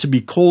is not to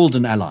be called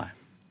an ally.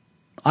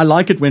 I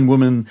like it when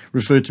women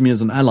refer to me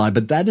as an ally,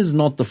 but that is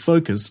not the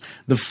focus.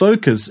 The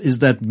focus is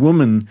that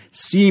women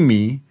see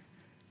me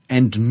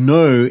and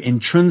know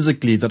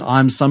intrinsically that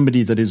I'm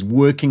somebody that is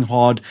working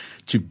hard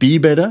to be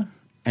better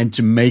and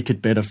to make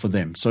it better for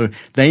them. So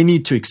they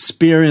need to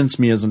experience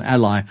me as an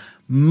ally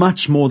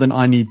much more than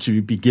I need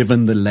to be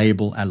given the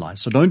label ally.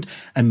 So don't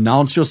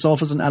announce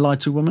yourself as an ally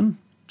to women.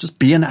 Just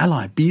be an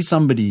ally. Be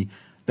somebody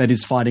that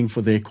is fighting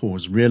for their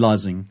cause,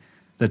 realizing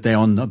that they're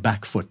on the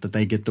back foot, that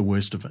they get the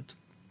worst of it.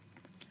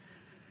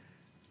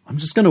 I'm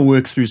just going to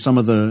work through some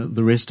of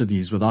the rest of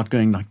these without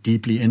going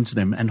deeply into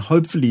them. And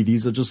hopefully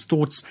these are just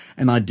thoughts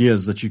and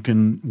ideas that you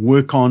can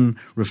work on,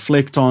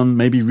 reflect on,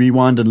 maybe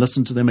rewind and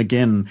listen to them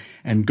again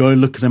and go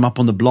look them up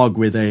on the blog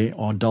where they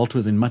are dealt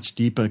with in much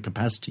deeper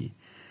capacity.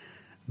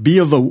 Be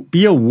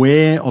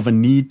aware of a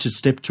need to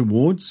step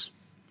towards.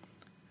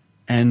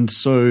 And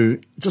so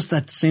just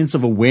that sense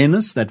of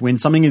awareness that when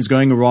something is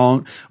going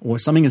wrong or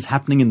something is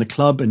happening in the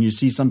club and you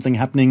see something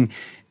happening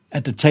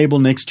at the table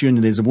next to you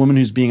and there's a woman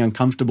who's being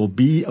uncomfortable,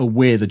 be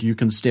aware that you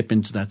can step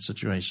into that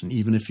situation,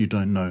 even if you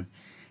don't know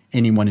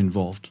anyone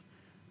involved.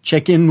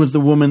 Check in with the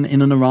woman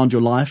in and around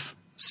your life.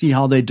 See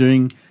how they're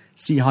doing.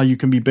 See how you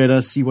can be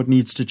better. See what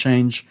needs to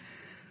change.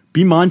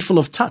 Be mindful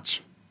of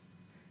touch.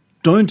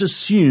 Don't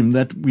assume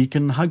that we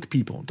can hug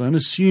people. Don't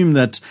assume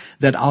that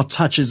our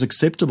touch is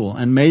acceptable.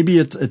 And maybe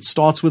it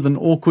starts with an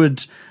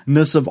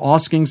awkwardness of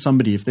asking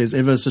somebody if there's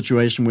ever a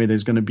situation where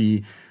there's going to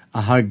be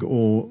a hug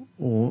or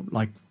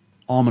like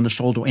arm on a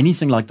shoulder or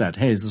anything like that.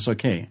 Hey, is this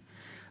okay?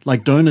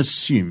 Don't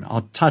assume.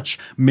 Our touch,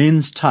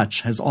 men's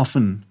touch, has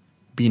often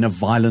been a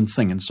violent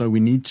thing. And so we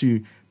need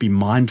to be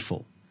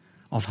mindful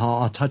of how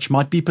our touch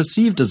might be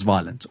perceived as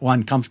violent or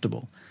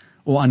uncomfortable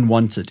or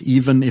unwanted,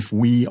 even if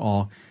we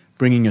are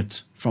bringing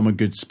it from a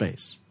good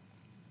space.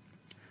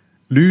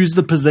 Lose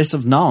the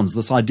possessive nouns,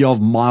 this idea of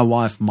my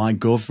wife, my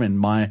girlfriend,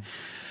 my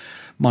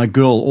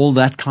girl, all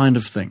that kind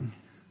of thing.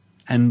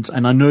 And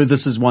I know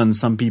this is one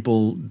some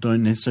people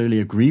don't necessarily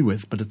agree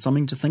with, but it's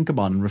something to think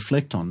about and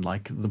reflect on.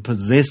 The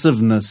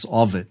possessiveness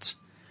of it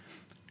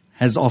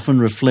has often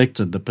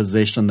reflected the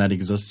possession that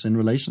exists in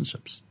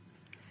relationships.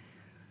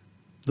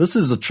 This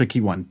is a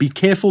tricky one. Be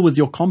careful with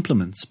your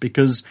compliments,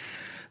 because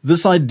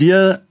this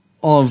idea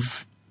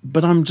of,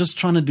 but I'm just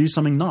trying to do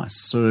something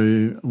nice.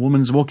 So a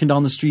woman's walking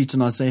down the street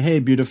and I say, hey,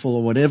 beautiful,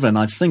 or whatever, and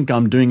I think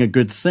I'm doing a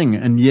good thing,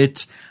 and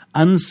yet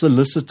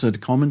unsolicited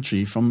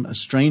commentary from a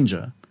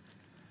stranger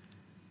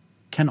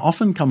can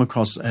often come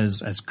across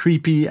as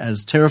creepy,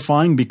 as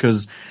terrifying,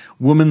 because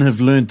women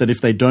have learned that if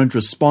they don't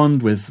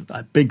respond with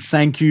a big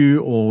thank you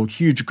or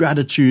huge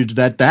gratitude,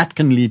 that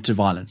can lead to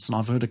violence. And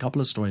I've heard a couple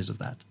of stories of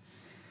that.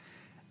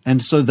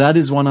 And so that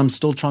is one I'm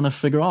still trying to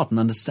figure out and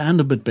understand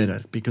a bit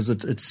better, because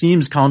it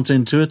seems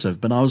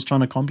counterintuitive, but I was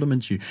trying to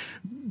compliment you.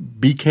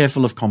 Be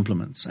careful of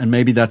compliments. And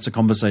maybe that's a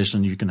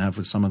conversation you can have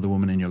with some of the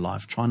women in your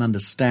life. Try and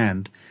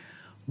understand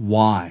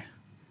why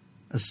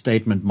a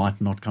statement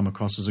might not come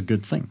across as a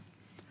good thing.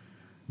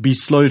 Be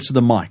slow to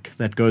the mic.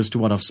 That goes to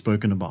what I've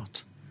spoken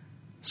about.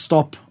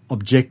 Stop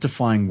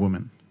objectifying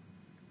women.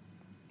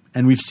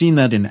 And we've seen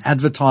that in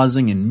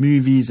advertising, in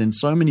movies, in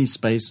so many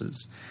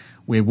spaces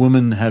where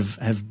women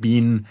have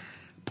been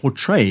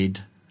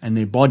portrayed and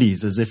their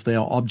bodies as if they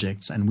are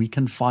objects, and we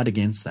can fight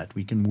against that.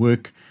 We can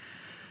work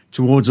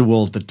towards a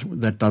world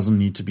that doesn't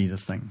need to be the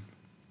thing.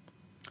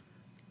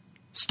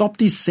 Stop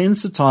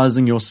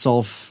desensitizing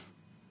yourself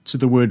to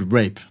the word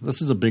rape.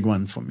 This is a big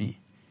one for me.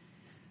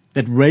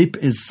 That rape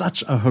is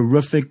such a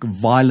horrific,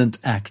 violent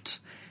act.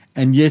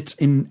 And yet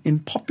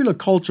in popular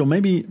culture,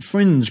 maybe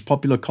fringe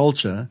popular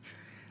culture,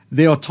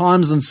 there are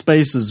times and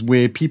spaces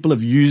where people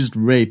have used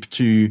rape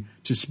to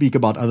speak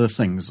about other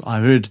things.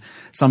 I heard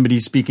somebody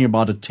speaking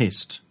about a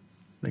test.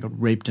 They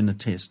got raped in a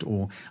test,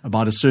 or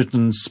about a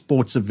certain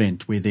sports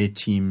event where their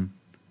team.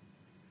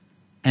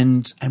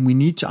 And we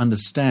need to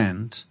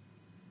understand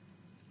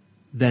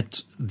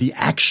that the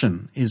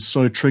action is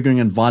so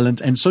triggering and violent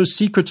and so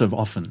secretive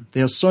often.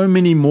 There are so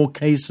many more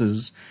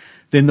cases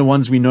than the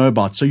ones we know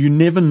about. So you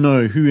never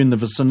know who in the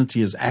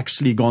vicinity has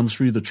actually gone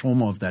through the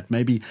trauma of that,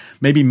 maybe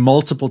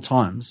multiple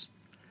times.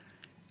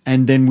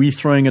 And then we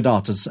throwing it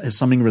out as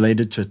something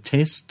related to a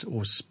test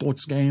or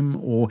sports game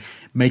or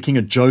making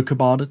a joke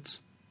about it.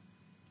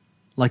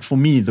 For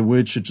me, the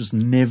word should just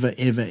never,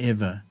 ever,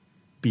 ever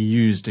be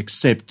used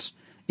except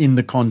in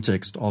the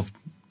context of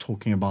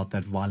talking about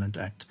that violent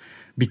act,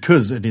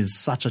 because it is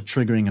such a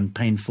triggering and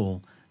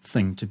painful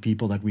thing to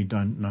people that we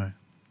don't know.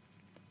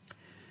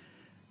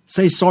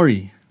 Say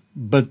sorry,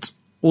 but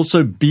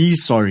also be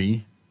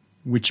sorry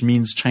which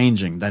means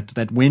changing.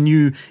 That when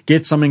you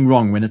get something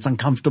wrong, when it's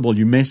uncomfortable,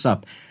 you mess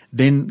up,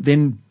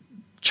 then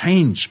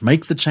change,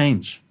 make the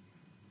change.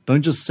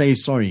 Don't just say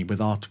sorry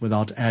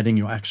without adding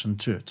your action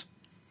to it.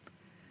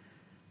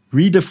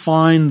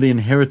 Redefine the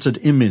inherited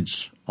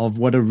image of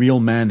what a real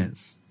man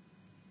is.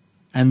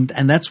 And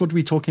that's what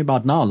we're talking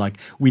about now. Like,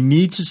 we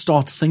need to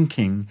start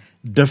thinking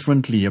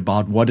differently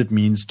about what it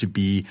means to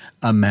be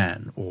a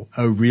man or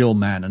a real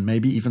man. And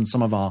maybe even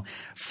some of our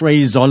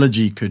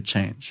phraseology could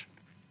change.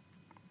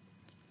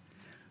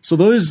 So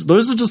those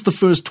are just the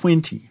first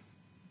 20.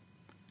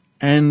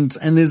 And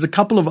there's a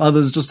couple of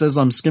others just as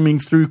I'm skimming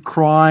through.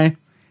 Cry.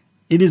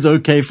 It is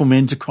okay for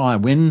men to cry.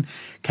 When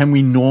can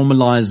we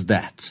normalize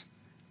that?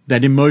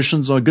 That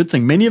emotions are a good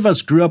thing. Many of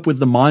us grew up with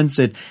the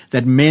mindset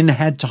that men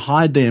had to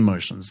hide their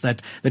emotions,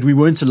 that we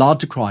weren't allowed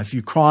to cry. If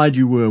you cried,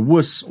 you were a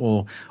wuss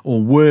or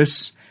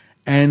worse.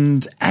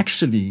 And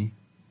actually,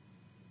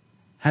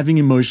 having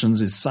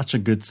emotions is such a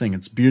good thing.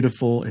 It's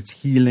beautiful. It's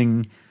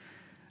healing.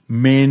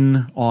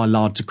 Men are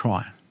allowed to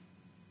cry.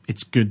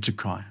 It's good to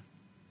cry.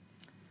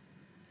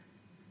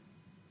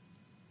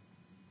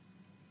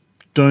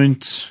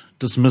 Don't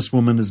dismiss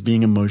women as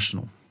being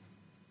emotional.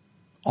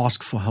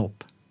 Ask for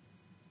help.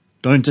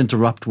 Don't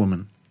interrupt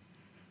women.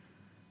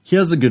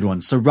 Here's a good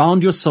one.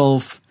 Surround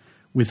yourself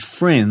with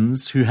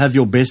friends who have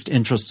your best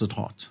interests at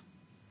heart.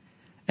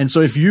 And so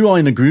if you are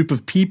in a group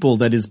of people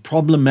that is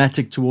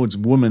problematic towards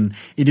women,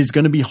 it is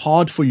going to be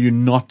hard for you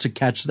not to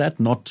catch that,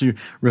 not to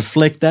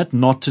reflect that,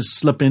 not to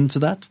slip into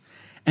that.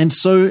 And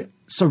so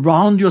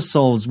surround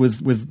yourselves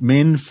with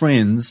men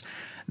friends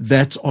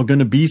that are going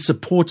to be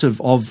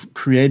supportive of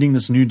creating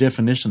this new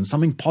definition,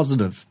 something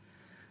positive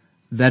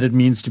that it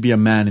means to be a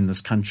man in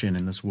this country and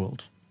in this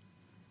world.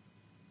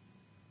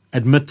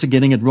 Admit to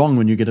getting it wrong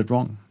when you get it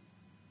wrong.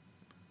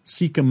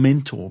 Seek a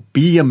mentor.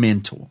 Be a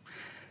mentor.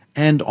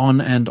 And on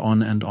and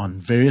on and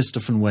on. Various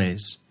different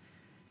ways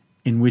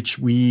in which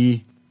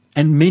we,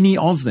 and many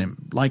of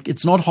them, like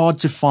it's not hard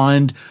to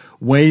find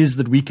ways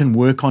that we can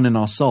work on in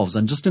ourselves.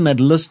 And just in that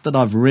list that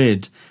I've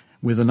read,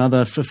 with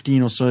another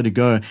 15 or so to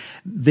go,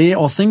 there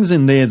are things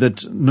in there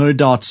that no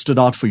doubt stood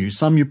out for you.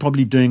 Some you're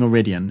probably doing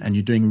already and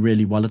you're doing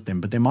really well at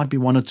them. But there might be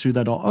one or two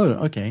that are, oh,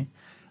 okay,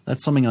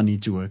 that's something I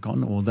need to work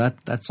on, or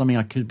that's something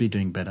I could be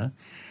doing better.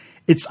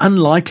 It's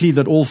unlikely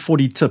that all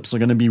 40 tips are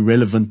going to be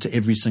relevant to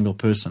every single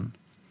person.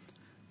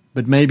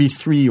 But maybe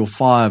 3 or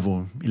 5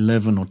 or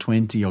 11 or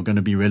 20 are going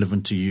to be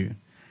relevant to you.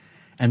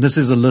 And this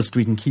is a list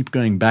we can keep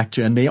going back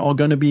to. And there are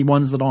going to be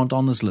ones that aren't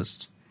on this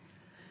list.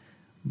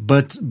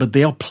 But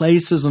there are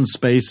places and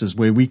spaces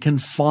where we can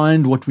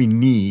find what we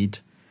need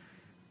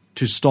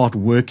to start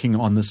working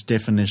on this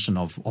definition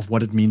of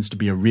what it means to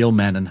be a real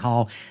man and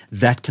how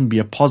that can be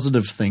a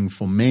positive thing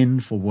for men,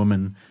 for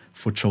women,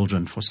 for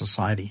children, for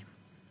society.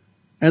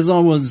 As I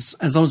was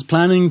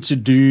planning to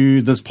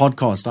do this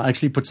podcast, I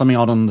actually put something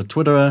out on the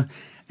Twitter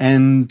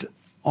and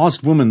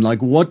asked women,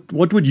 like, what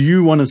would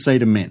you want to say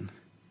to men?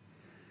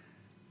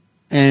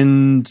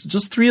 And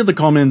just 3 of the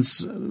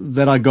comments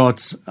that I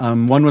got,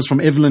 one was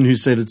from Evelyn, who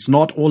said, it's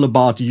not all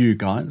about you,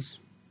 guys.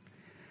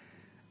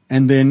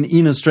 And then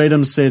Ina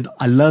Stradham said,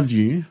 I love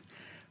you.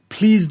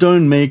 Please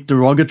don't make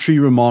derogatory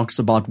remarks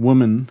about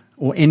women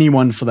or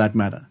anyone for that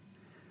matter.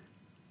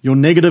 Your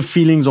negative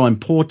feelings are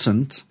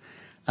important.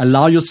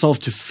 Allow yourself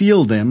to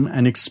feel them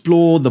and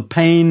explore the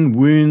pain,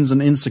 wounds,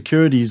 and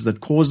insecurities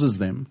that causes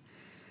them.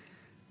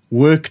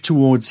 Work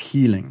towards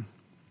healing.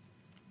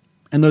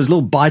 And those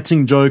little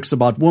biting jokes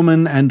about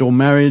women and or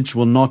marriage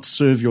will not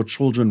serve your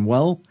children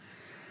well.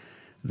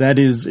 That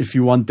is if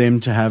you want them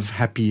to have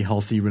happy,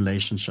 healthy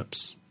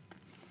relationships.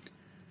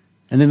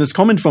 And then this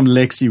comment from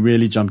Lexi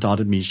really jumped out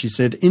at me. She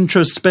said,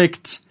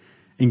 introspect,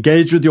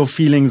 engage with your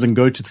feelings and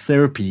go to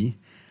therapy.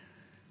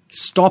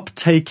 Stop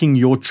taking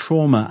your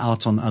trauma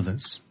out on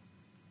others.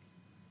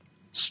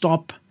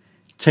 Stop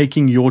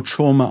taking your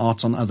trauma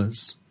out on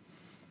others.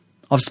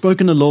 I've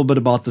spoken a little bit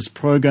about this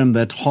program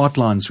that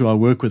Heartlines, who I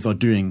work with, are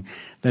doing,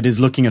 that is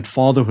looking at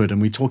fatherhood. And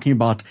we're talking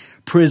about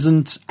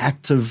present,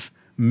 active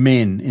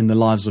men in the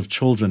lives of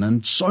children.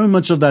 And so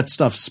much of that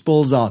stuff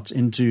spills out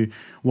into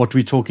what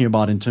we're talking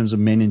about in terms of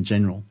men in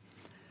general.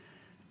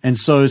 And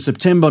so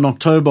September and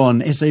October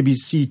on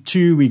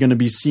SABC2, we're going to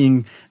be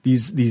seeing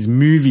these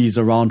movies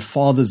around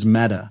Fathers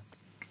Matter.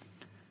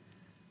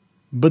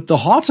 But the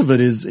heart of it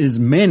is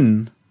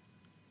men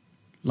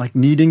like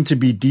needing to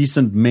be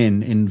decent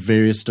men in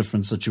various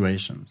different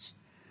situations.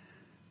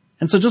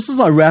 And so just as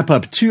I wrap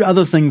up, 2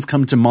 other things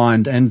come to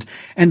mind. And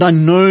I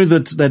know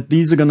that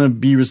these are going to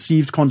be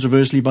received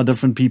controversially by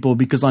different people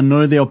because I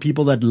know there are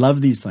people that love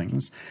these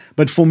things.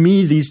 But for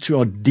me, these 2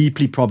 are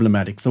deeply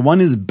problematic. The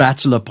one is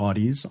bachelor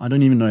parties. I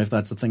don't even know if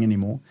that's a thing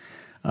anymore.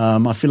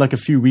 I feel like a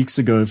few weeks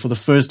ago, for the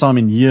first time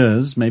in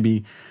years,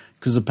 maybe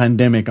because of the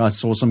pandemic, I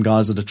saw some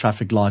guys at a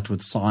traffic light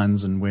with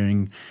signs and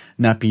wearing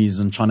nappies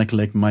and trying to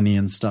collect money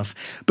and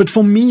stuff. But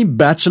for me,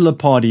 bachelor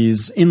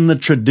parties in the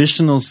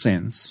traditional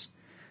sense,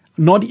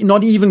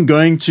 Not even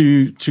going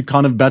to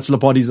kind of bachelor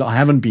parties I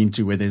haven't been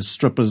to where there's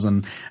strippers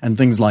and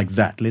things like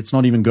that. Let's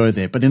not even go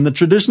there. But in the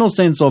traditional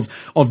sense of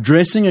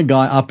dressing a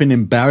guy up in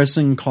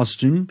embarrassing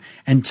costume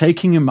and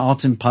taking him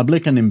out in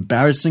public and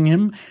embarrassing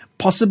him,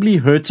 possibly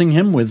hurting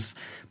him with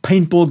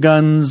paintball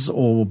guns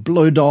or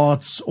blow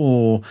darts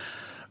or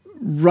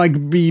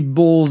rugby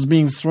balls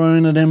being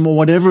thrown at him or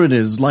whatever it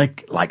is.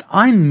 Like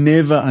I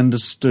never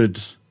understood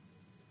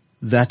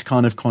that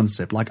kind of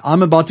concept. Like,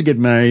 I'm about to get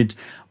married.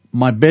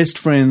 My best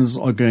friends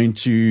are going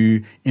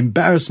to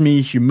embarrass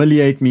me,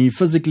 humiliate me,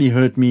 physically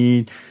hurt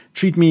me,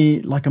 treat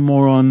me like a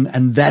moron,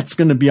 and that's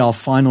going to be our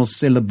final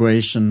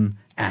celebration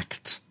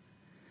act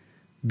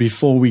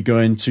before we go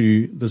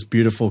into this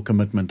beautiful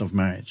commitment of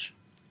marriage.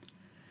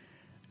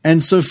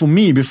 And so for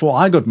me, before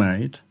I got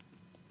married,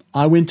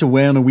 I went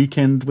away on a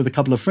weekend with a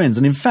couple of friends.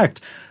 And in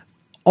fact,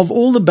 of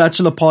all the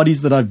bachelor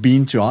parties that I've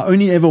been to, I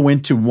only ever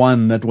went to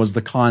one that was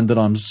the kind that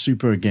I'm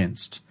super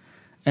against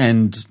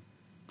and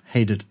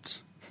hated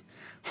it,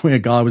 where a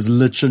guy was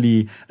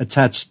literally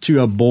attached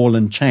to a ball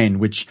and chain,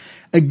 which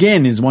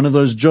again is one of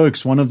those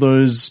jokes, one of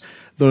those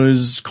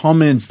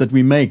comments that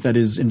we make that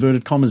is,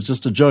 inverted commas,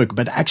 just a joke,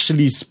 but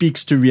actually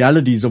speaks to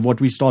realities of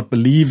what we start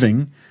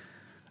believing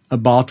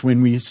about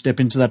when we step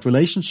into that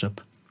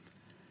relationship.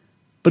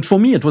 But for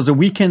me, it was a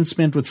weekend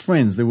spent with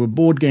friends. There were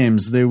board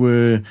games, there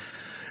were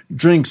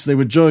drinks, there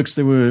were jokes,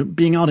 there were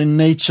being out in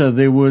nature,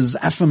 there was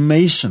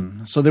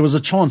affirmation. So there was a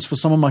chance for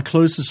some of my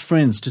closest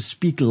friends to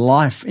speak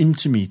life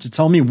into me, to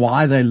tell me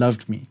why they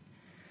loved me,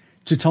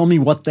 to tell me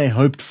what they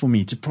hoped for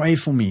me, to pray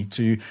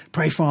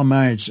for our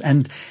marriage.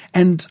 And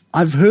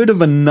I've heard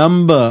of a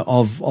number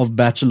of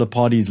bachelor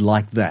parties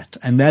like that,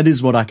 and that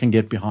is what I can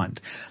get behind.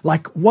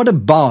 Like, what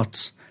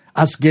about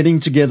us getting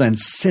together and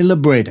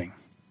celebrating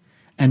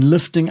and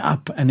lifting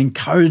up and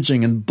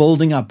encouraging and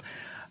building up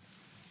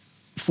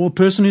for a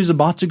person who's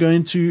about to go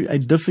into a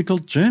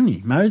difficult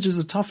journey? Marriage is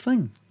a tough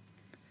thing.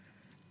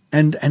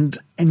 And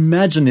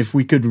imagine if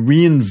we could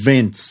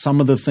reinvent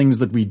some of the things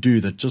that we do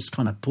that just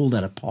kind of pull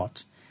that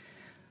apart.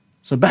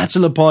 So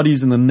bachelor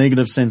parties in the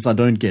negative sense I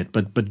don't get,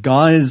 but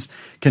guys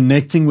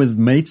connecting with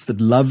mates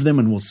that love them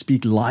and will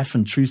speak life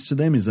and truth to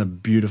them is a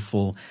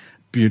beautiful,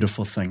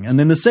 beautiful thing. And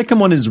then the second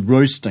one is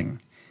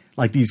roasting,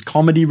 like these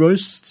comedy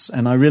roasts.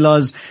 And I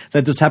realize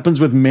that this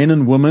happens with men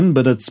and women,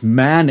 but it's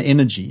man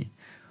energy,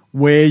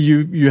 where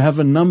you have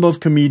a number of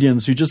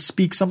comedians who just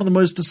speak some of the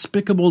most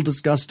despicable,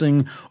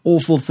 disgusting,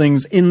 awful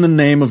things in the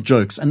name of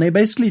jokes. And they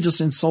basically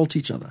just insult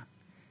each other.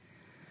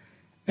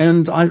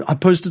 And I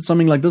posted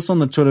something like this on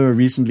the Twitter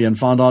recently and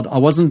found out I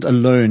wasn't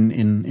alone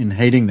in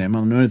hating them.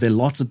 I know there are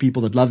lots of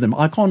people that love them.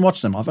 I can't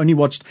watch them. I've only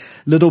watched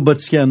little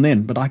bits here and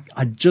then, but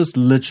I just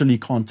literally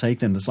can't take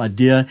them. This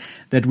idea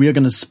that we are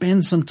going to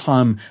spend some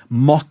time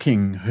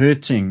mocking,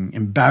 hurting,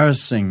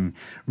 embarrassing,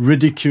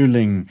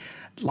 ridiculing,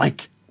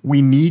 like, we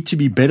need to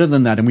be better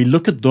than that. And we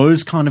look at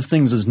those kind of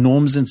things as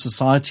norms in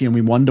society and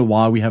we wonder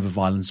why we have a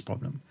violence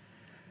problem.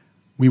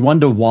 We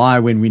wonder why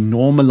when we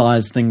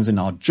normalize things in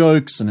our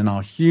jokes and in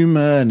our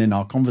humor and in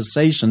our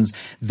conversations,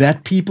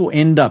 that people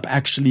end up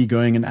actually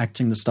going and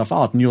acting the stuff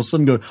out. And you'll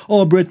suddenly go,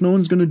 oh, Brett, no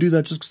one's going to do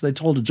that just because they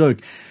told a joke.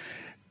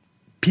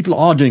 People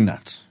are doing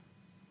that.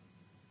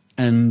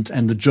 And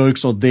the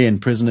jokes are there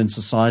and present in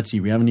society.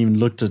 We haven't even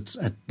looked at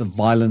the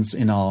violence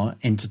in our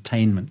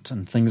entertainment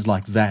and things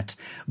like that.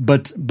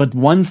 But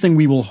one thing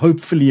we will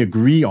hopefully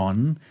agree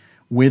on,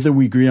 whether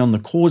we agree on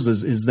the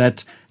causes, is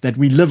that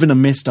we live in a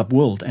messed up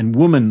world, and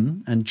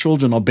women and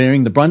children are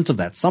bearing the brunt of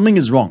that. Something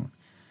is wrong.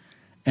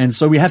 And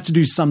so we have to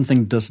do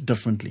something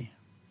differently.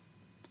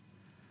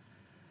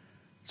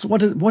 So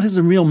what is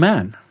a real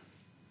man?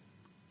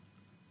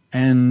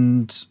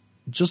 And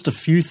just a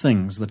few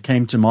things that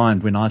came to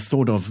mind when I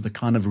thought of the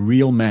kind of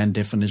real man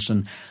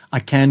definition I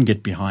can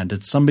get behind.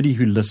 It's somebody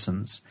who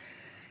listens.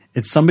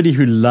 It's somebody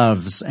who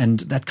loves,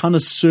 and that kind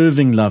of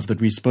serving love that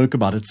we spoke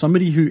about. It's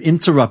somebody who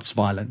interrupts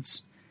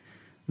violence.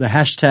 The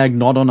hashtag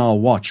not on our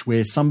watch,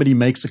 where somebody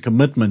makes a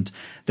commitment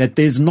that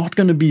there's not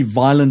going to be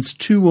violence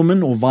to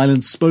women or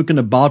violence spoken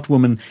about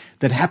women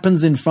that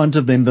happens in front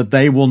of them that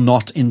they will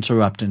not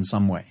interrupt in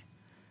some way.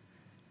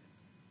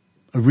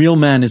 A real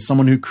man is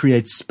someone who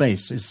creates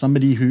space, is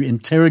somebody who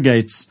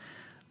interrogates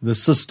the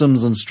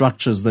systems and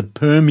structures that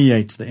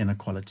permeate the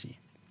inequality.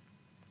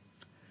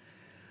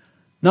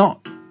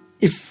 Now,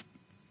 if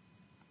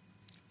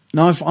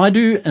I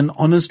do an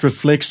honest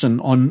reflection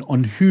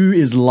on who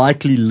is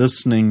likely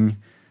listening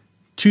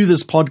to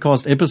this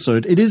podcast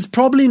episode, it is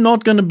probably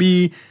not going to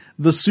be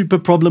the super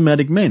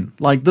problematic men.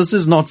 Like, this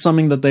is not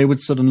something that they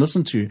would sit and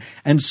listen to.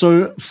 And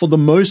so, for the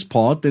most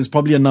part, there's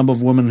probably a number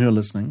of women who are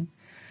listening.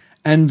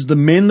 And the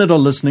men that are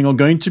listening are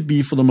going to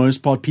be, for the most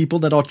part, people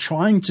that are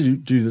trying to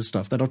do this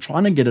stuff, that are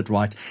trying to get it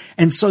right.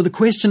 And so the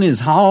question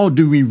is, how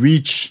do we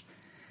reach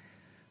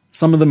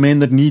some of the men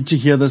that need to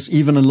hear this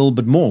even a little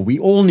bit more? We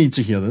all need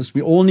to hear this.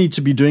 We all need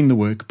to be doing the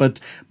work. But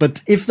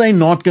if they're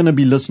not going to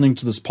be listening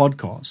to this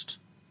podcast,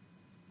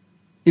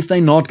 if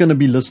they're not going to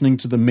be listening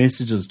to the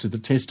messages, to the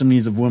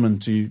testimonies of women,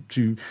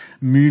 to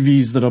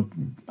movies that are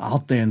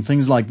out there and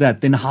things like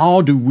that, then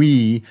how do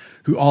we,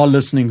 who are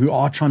listening, who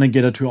are trying to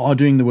get it, who are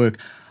doing the work,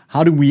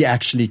 how do we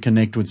actually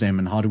connect with them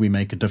and how do we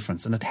make a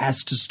difference? And it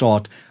has to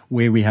start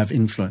where we have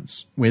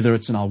influence, whether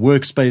it's in our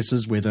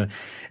workspaces, whether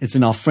it's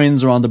in our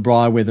friends around the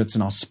braai, whether it's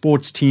in our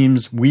sports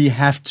teams. We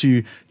have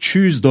to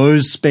choose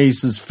those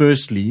spaces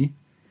firstly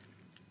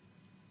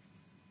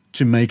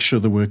to make sure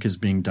the work is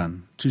being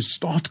done, to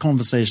start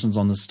conversations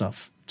on this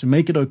stuff, to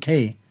make it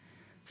okay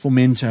for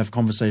men to have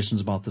conversations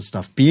about this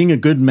stuff. Being a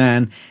good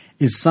man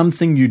is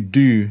something you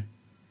do,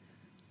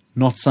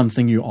 not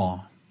something you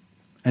are.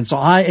 And so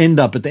I end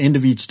up at the end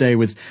of each day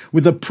with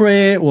a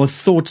prayer or a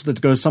thought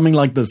that goes something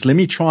like this: let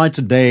me try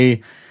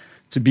today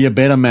to be a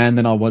better man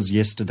than I was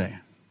yesterday.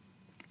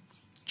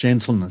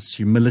 Gentleness,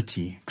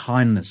 humility,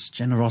 kindness,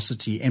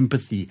 generosity,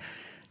 empathy,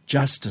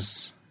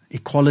 justice,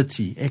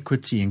 equality,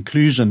 equity,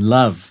 inclusion,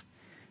 love.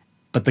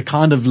 But the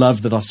kind of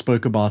love that I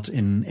spoke about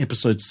in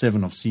episode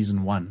 7 of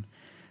season 1.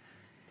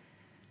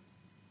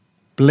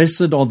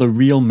 Blessed are the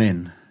real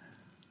men,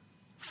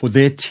 for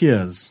their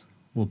tears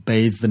will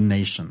bathe the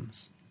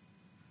nations.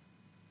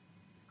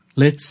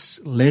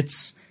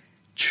 Let's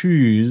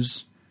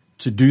choose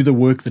to do the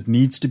work that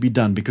needs to be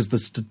done, because the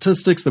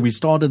statistics that we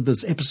started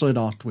this episode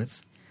out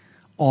with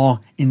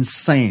are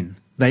insane.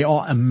 They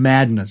are a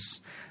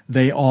madness.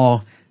 They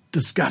are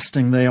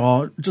disgusting. They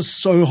are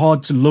just so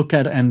hard to look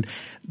at, and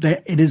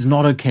it is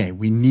not okay.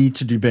 We need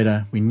to do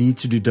better. We need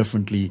to do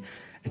differently.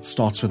 It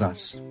starts with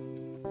us.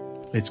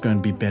 Let's go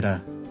and be better,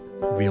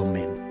 real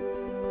men.